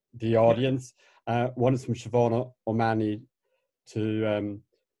the audience. One is from Siobhan O'Mani to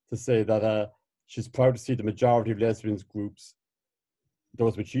say that she's proud to see the majority of lesbians groups,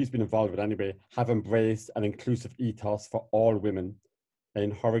 those which she's been involved with anyway, have embraced an inclusive ethos for all women. And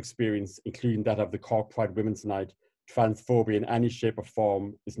in her experience, including that of the Cork Pride Women's Night, transphobia in any shape or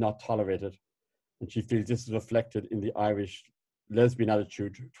form is not tolerated. And she feels this is reflected in the Irish lesbian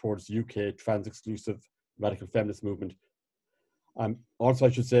attitude towards UK trans-exclusive radical feminist movement. Also, I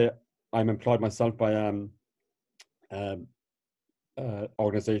should say, I'm employed myself by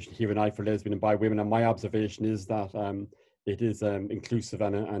organisation here in I for Lesbian and Bi Women, and my observation is that it is inclusive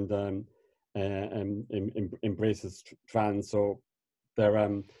and embraces trans. So their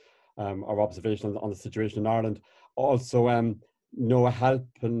our observation on the situation in Ireland. Also, Noah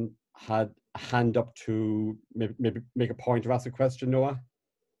Halpin had a hand up to maybe make a point or ask a question. Noah,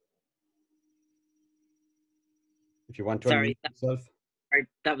 if you want to unmute yourself.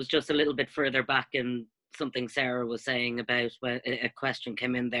 That was just a little bit further back in something Sarah was saying about when a question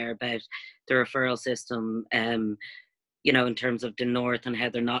came in there about the referral system, you know, in terms of the North and how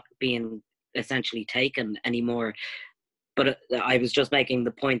they're not being essentially taken anymore. But I was just making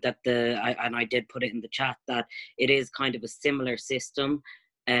the point that and I did put it in the chat, that it is kind of a similar system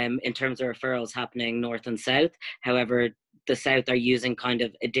in terms of referrals happening North and South. However, the South are using kind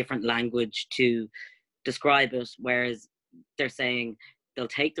of a different language to describe it, whereas they're saying they'll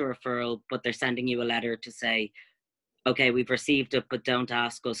take the referral, but they're sending you a letter to say, okay, we've received it, but don't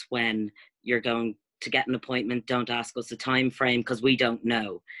ask us when you're going to get an appointment. Don't ask us a time frame because we don't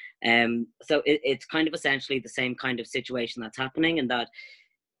know. So it's kind of essentially the same kind of situation that's happening, in that,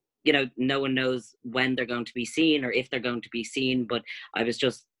 you know, no one knows when they're going to be seen or if they're going to be seen. But I was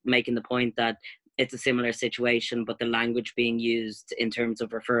just making the point that it's a similar situation, but the language being used in terms of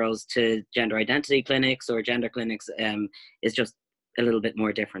referrals to gender identity clinics or gender clinics is just a little bit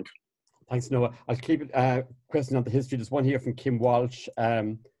more different. Thanks, Noah. I'll keep it question on the history. There's one here from Kim Walsh.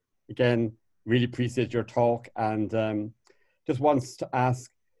 Again, really appreciate your talk, and just wants to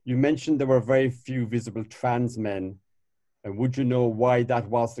ask, you mentioned there were very few visible trans men, and would you know why that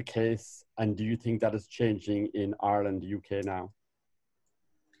was the case, and do you think that is changing in Ireland, UK now?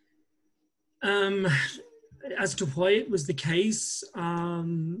 As to why it was the case,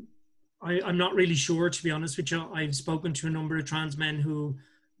 I'm not really sure, to be honest with you. I've spoken to a number of trans men who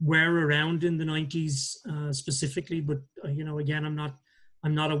were around in the 90s specifically, but you know, again, I'm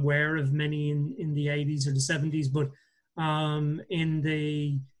not aware of many in the 80s or the 70s, but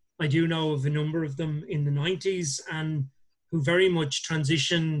I do know of a number of them in the 90s, and who very much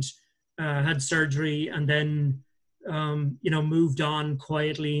transitioned, had surgery, and then you know, moved on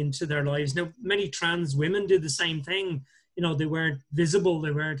quietly into their lives. Now, many trans women did the same thing. You know, they weren't visible, they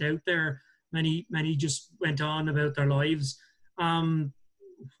weren't out there. Many just went on about their lives.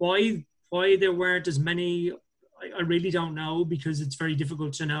 Why there weren't as many, I really don't know, because it's very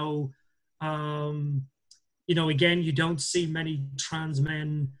difficult to know. You know, again, you don't see many trans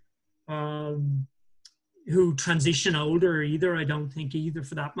men who transition older either, I don't think, either,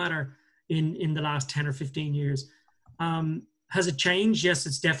 for that matter, in the last 10 or 15 years. Has it changed? Yes,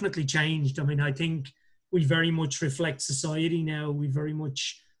 it's definitely changed. I mean, I think we very much reflect society now. We very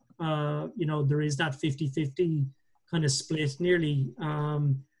much, you know, there is that 50-50 kind of split nearly.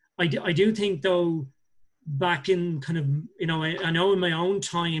 I do think, though, back in kind of, you know, I know in my own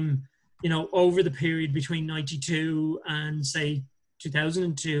time, you know, over the period between 92 and say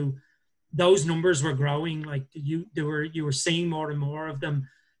 2002, those numbers were growing. Like you were seeing more and more of them.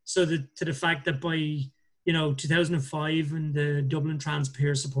 So to the fact that by, you know, 2005, when the Dublin Trans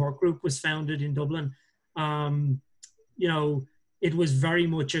Peer Support Group was founded in Dublin, you know, it was very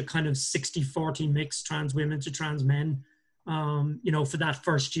much a kind of 60-40 mix, trans women to trans men, you know, for that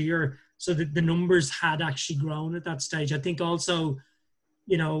first year. So the numbers had actually grown at that stage. I think also,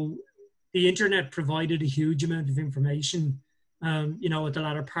 you know, the internet provided a huge amount of information, you know, at the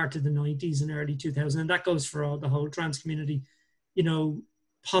latter part of the 90s and early 2000s, and that goes for the whole trans community. You know,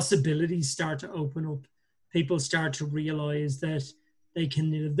 possibilities start to open up. People start to realize that they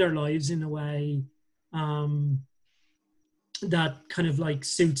can live their lives in a way that kind of like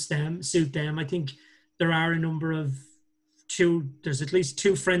suit them. I think there are a number of there's at least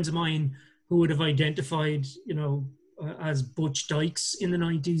two friends of mine who would have identified, you know, as butch dykes in the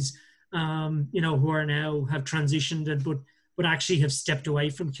 90s, you know, who are now have transitioned and but actually have stepped away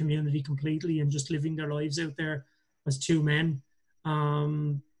from community completely and just living their lives out there as two men.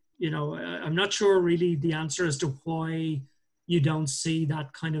 You know, I'm not sure really the answer as to why you don't see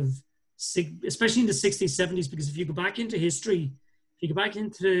that kind of, especially in the 60s, 70s, because if you go back into history, if you go back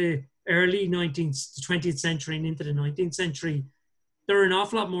into the early 20th century and into the 19th century, there are an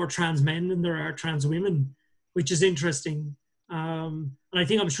awful lot more trans men than there are trans women, which is interesting. And I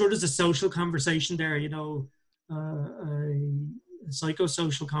think, I'm sure there's a social conversation there, you know, a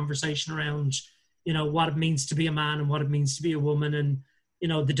psychosocial conversation around, you know, what it means to be a man and what it means to be a woman, and, you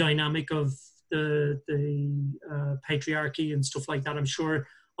know, the dynamic of the patriarchy and stuff like that. I'm sure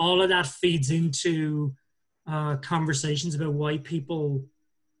all of that feeds into conversations about why people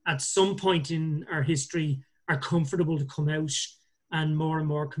at some point in our history are comfortable to come out and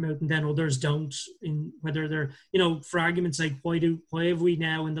more come out, and then others don't, in whether they're, you know, for argument's sake, why have we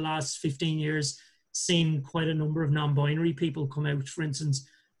now in the last 15 years seen quite a number of non-binary people come out, for instance,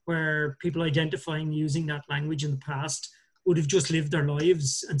 where people identifying using that language in the past would have just lived their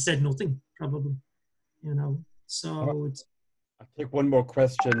lives and said nothing, probably, you know. So it's... I'll take one more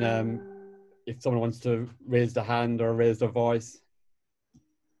question. If someone wants to raise their hand or raise their voice.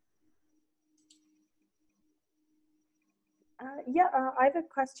 I have a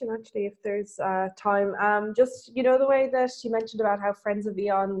question actually, if there's time. Just, you know, the way that you mentioned about how Friends of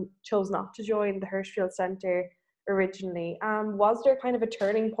Eon chose not to join the Hirschfield Centre originally. Was there kind of a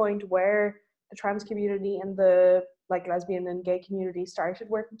turning point where the trans community and the like lesbian and gay community started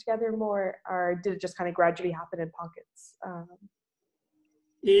working together more, or did it just kind of gradually happen in pockets?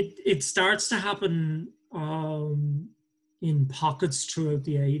 It starts to happen in pockets throughout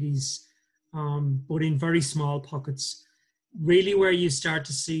the 80s, but in very small pockets. Really where you start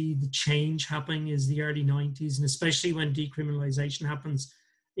to see the change happening is the early 90s, and especially when decriminalization happens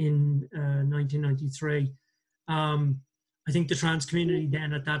in 1993. I think the trans community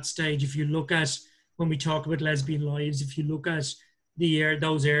then at that stage, if you look at, when we talk about lesbian lives, if you look at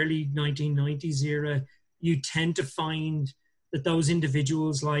those early 1990s era, you tend to find that those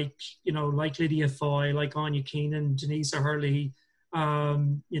individuals like, you know, like Lydia Foy, like Anya Keenan, Denise O'Hurley,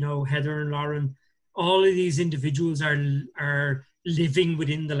 you know, Heather and Lauren, all of these individuals are living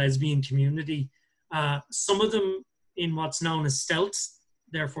within the lesbian community. Some of them in what's known as stealth,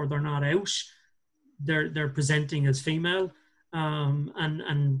 therefore they're not out. They're presenting as female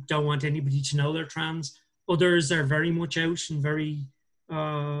and don't want anybody to know they're trans. Others are very much out and very,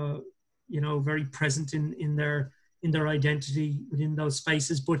 you know, very present in their identity within those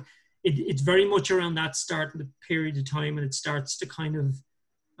spaces. But it's very much around that start of the period of time, and it starts to kind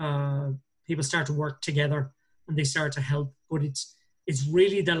of, people start to work together and they start to help. But it's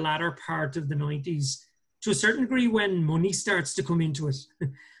really the latter part of the 90s, to a certain degree, when money starts to come into it.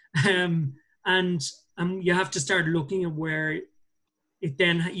 And you have to start looking at where it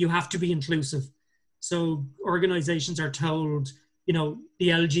then, you have to be inclusive. So organizations are told, you know, the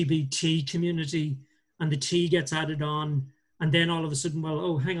LGBT community, and the T gets added on, and then all of a sudden, well,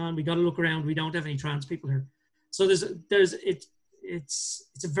 oh, hang on, we got to look around. We don't have any trans people here. So it's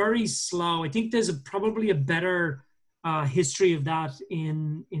a very slow. I think there's probably a better history of that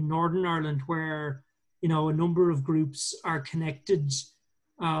in Northern Ireland, where, you know, a number of groups are connected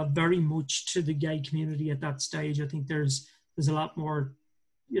very much to the gay community at that stage. I think there's a lot more,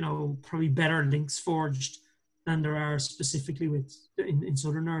 you know, probably better links forged than there are specifically in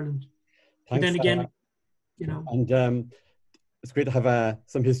Southern Ireland. But then again, you know. And it's great to have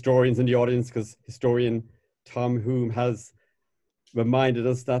some historians in the audience, because historian Tom Hume has reminded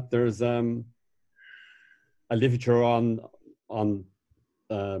us that there's a literature on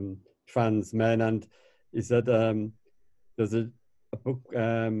trans men, and he said there's a book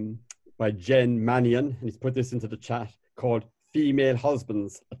by Jen Mannion, and he's put this into the chat, called Female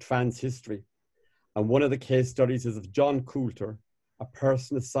Husbands, A Trans History. And one of the case studies is of John Coulter, a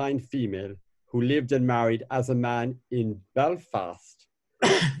person assigned female who lived and married as a man in Belfast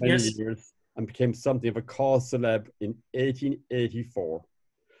many Yes. years, and became something of a cause celeb in 1884.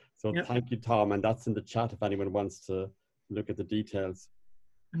 So Yep. Thank you, Tom, and that's in the chat if anyone wants to look at the details.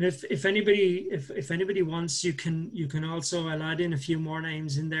 And if anybody wants, you can also, I'll add in a few more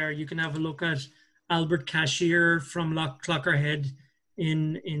names in there. You can have a look at Albert Cashier from Clockerhead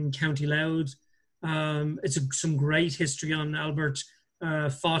in County Louth. It's some great history on Albert.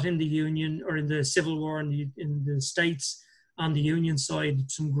 Fought in the Union, or in the Civil War in the States on the Union side.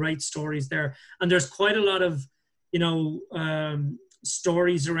 Some great stories there. And there's quite a lot of, you know,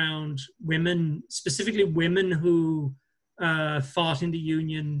 stories around women, specifically women who fought in the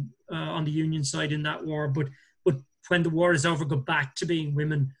Union, on the Union side in that war, but when the war is over, go back to being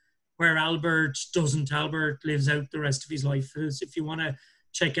women, where Albert doesn't. Albert lives out the rest of his life. If you want to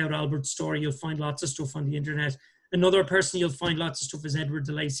check out Albert's story, you'll find lots of stuff on the internet. Another person you'll find lots of stuff is Edward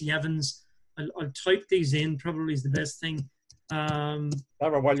de Lacy Evans. I'll type these in, probably is the best thing.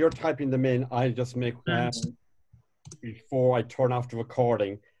 Sarah, while you're typing them in, I'll just make, before I turn off the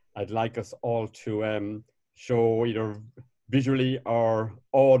recording, I'd like us all to show either visually or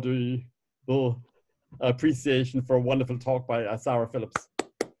audible appreciation for a wonderful talk by Sara Phillips.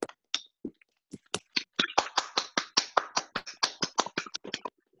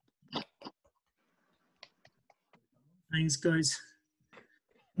 Thanks, guys.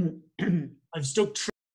 I've stuck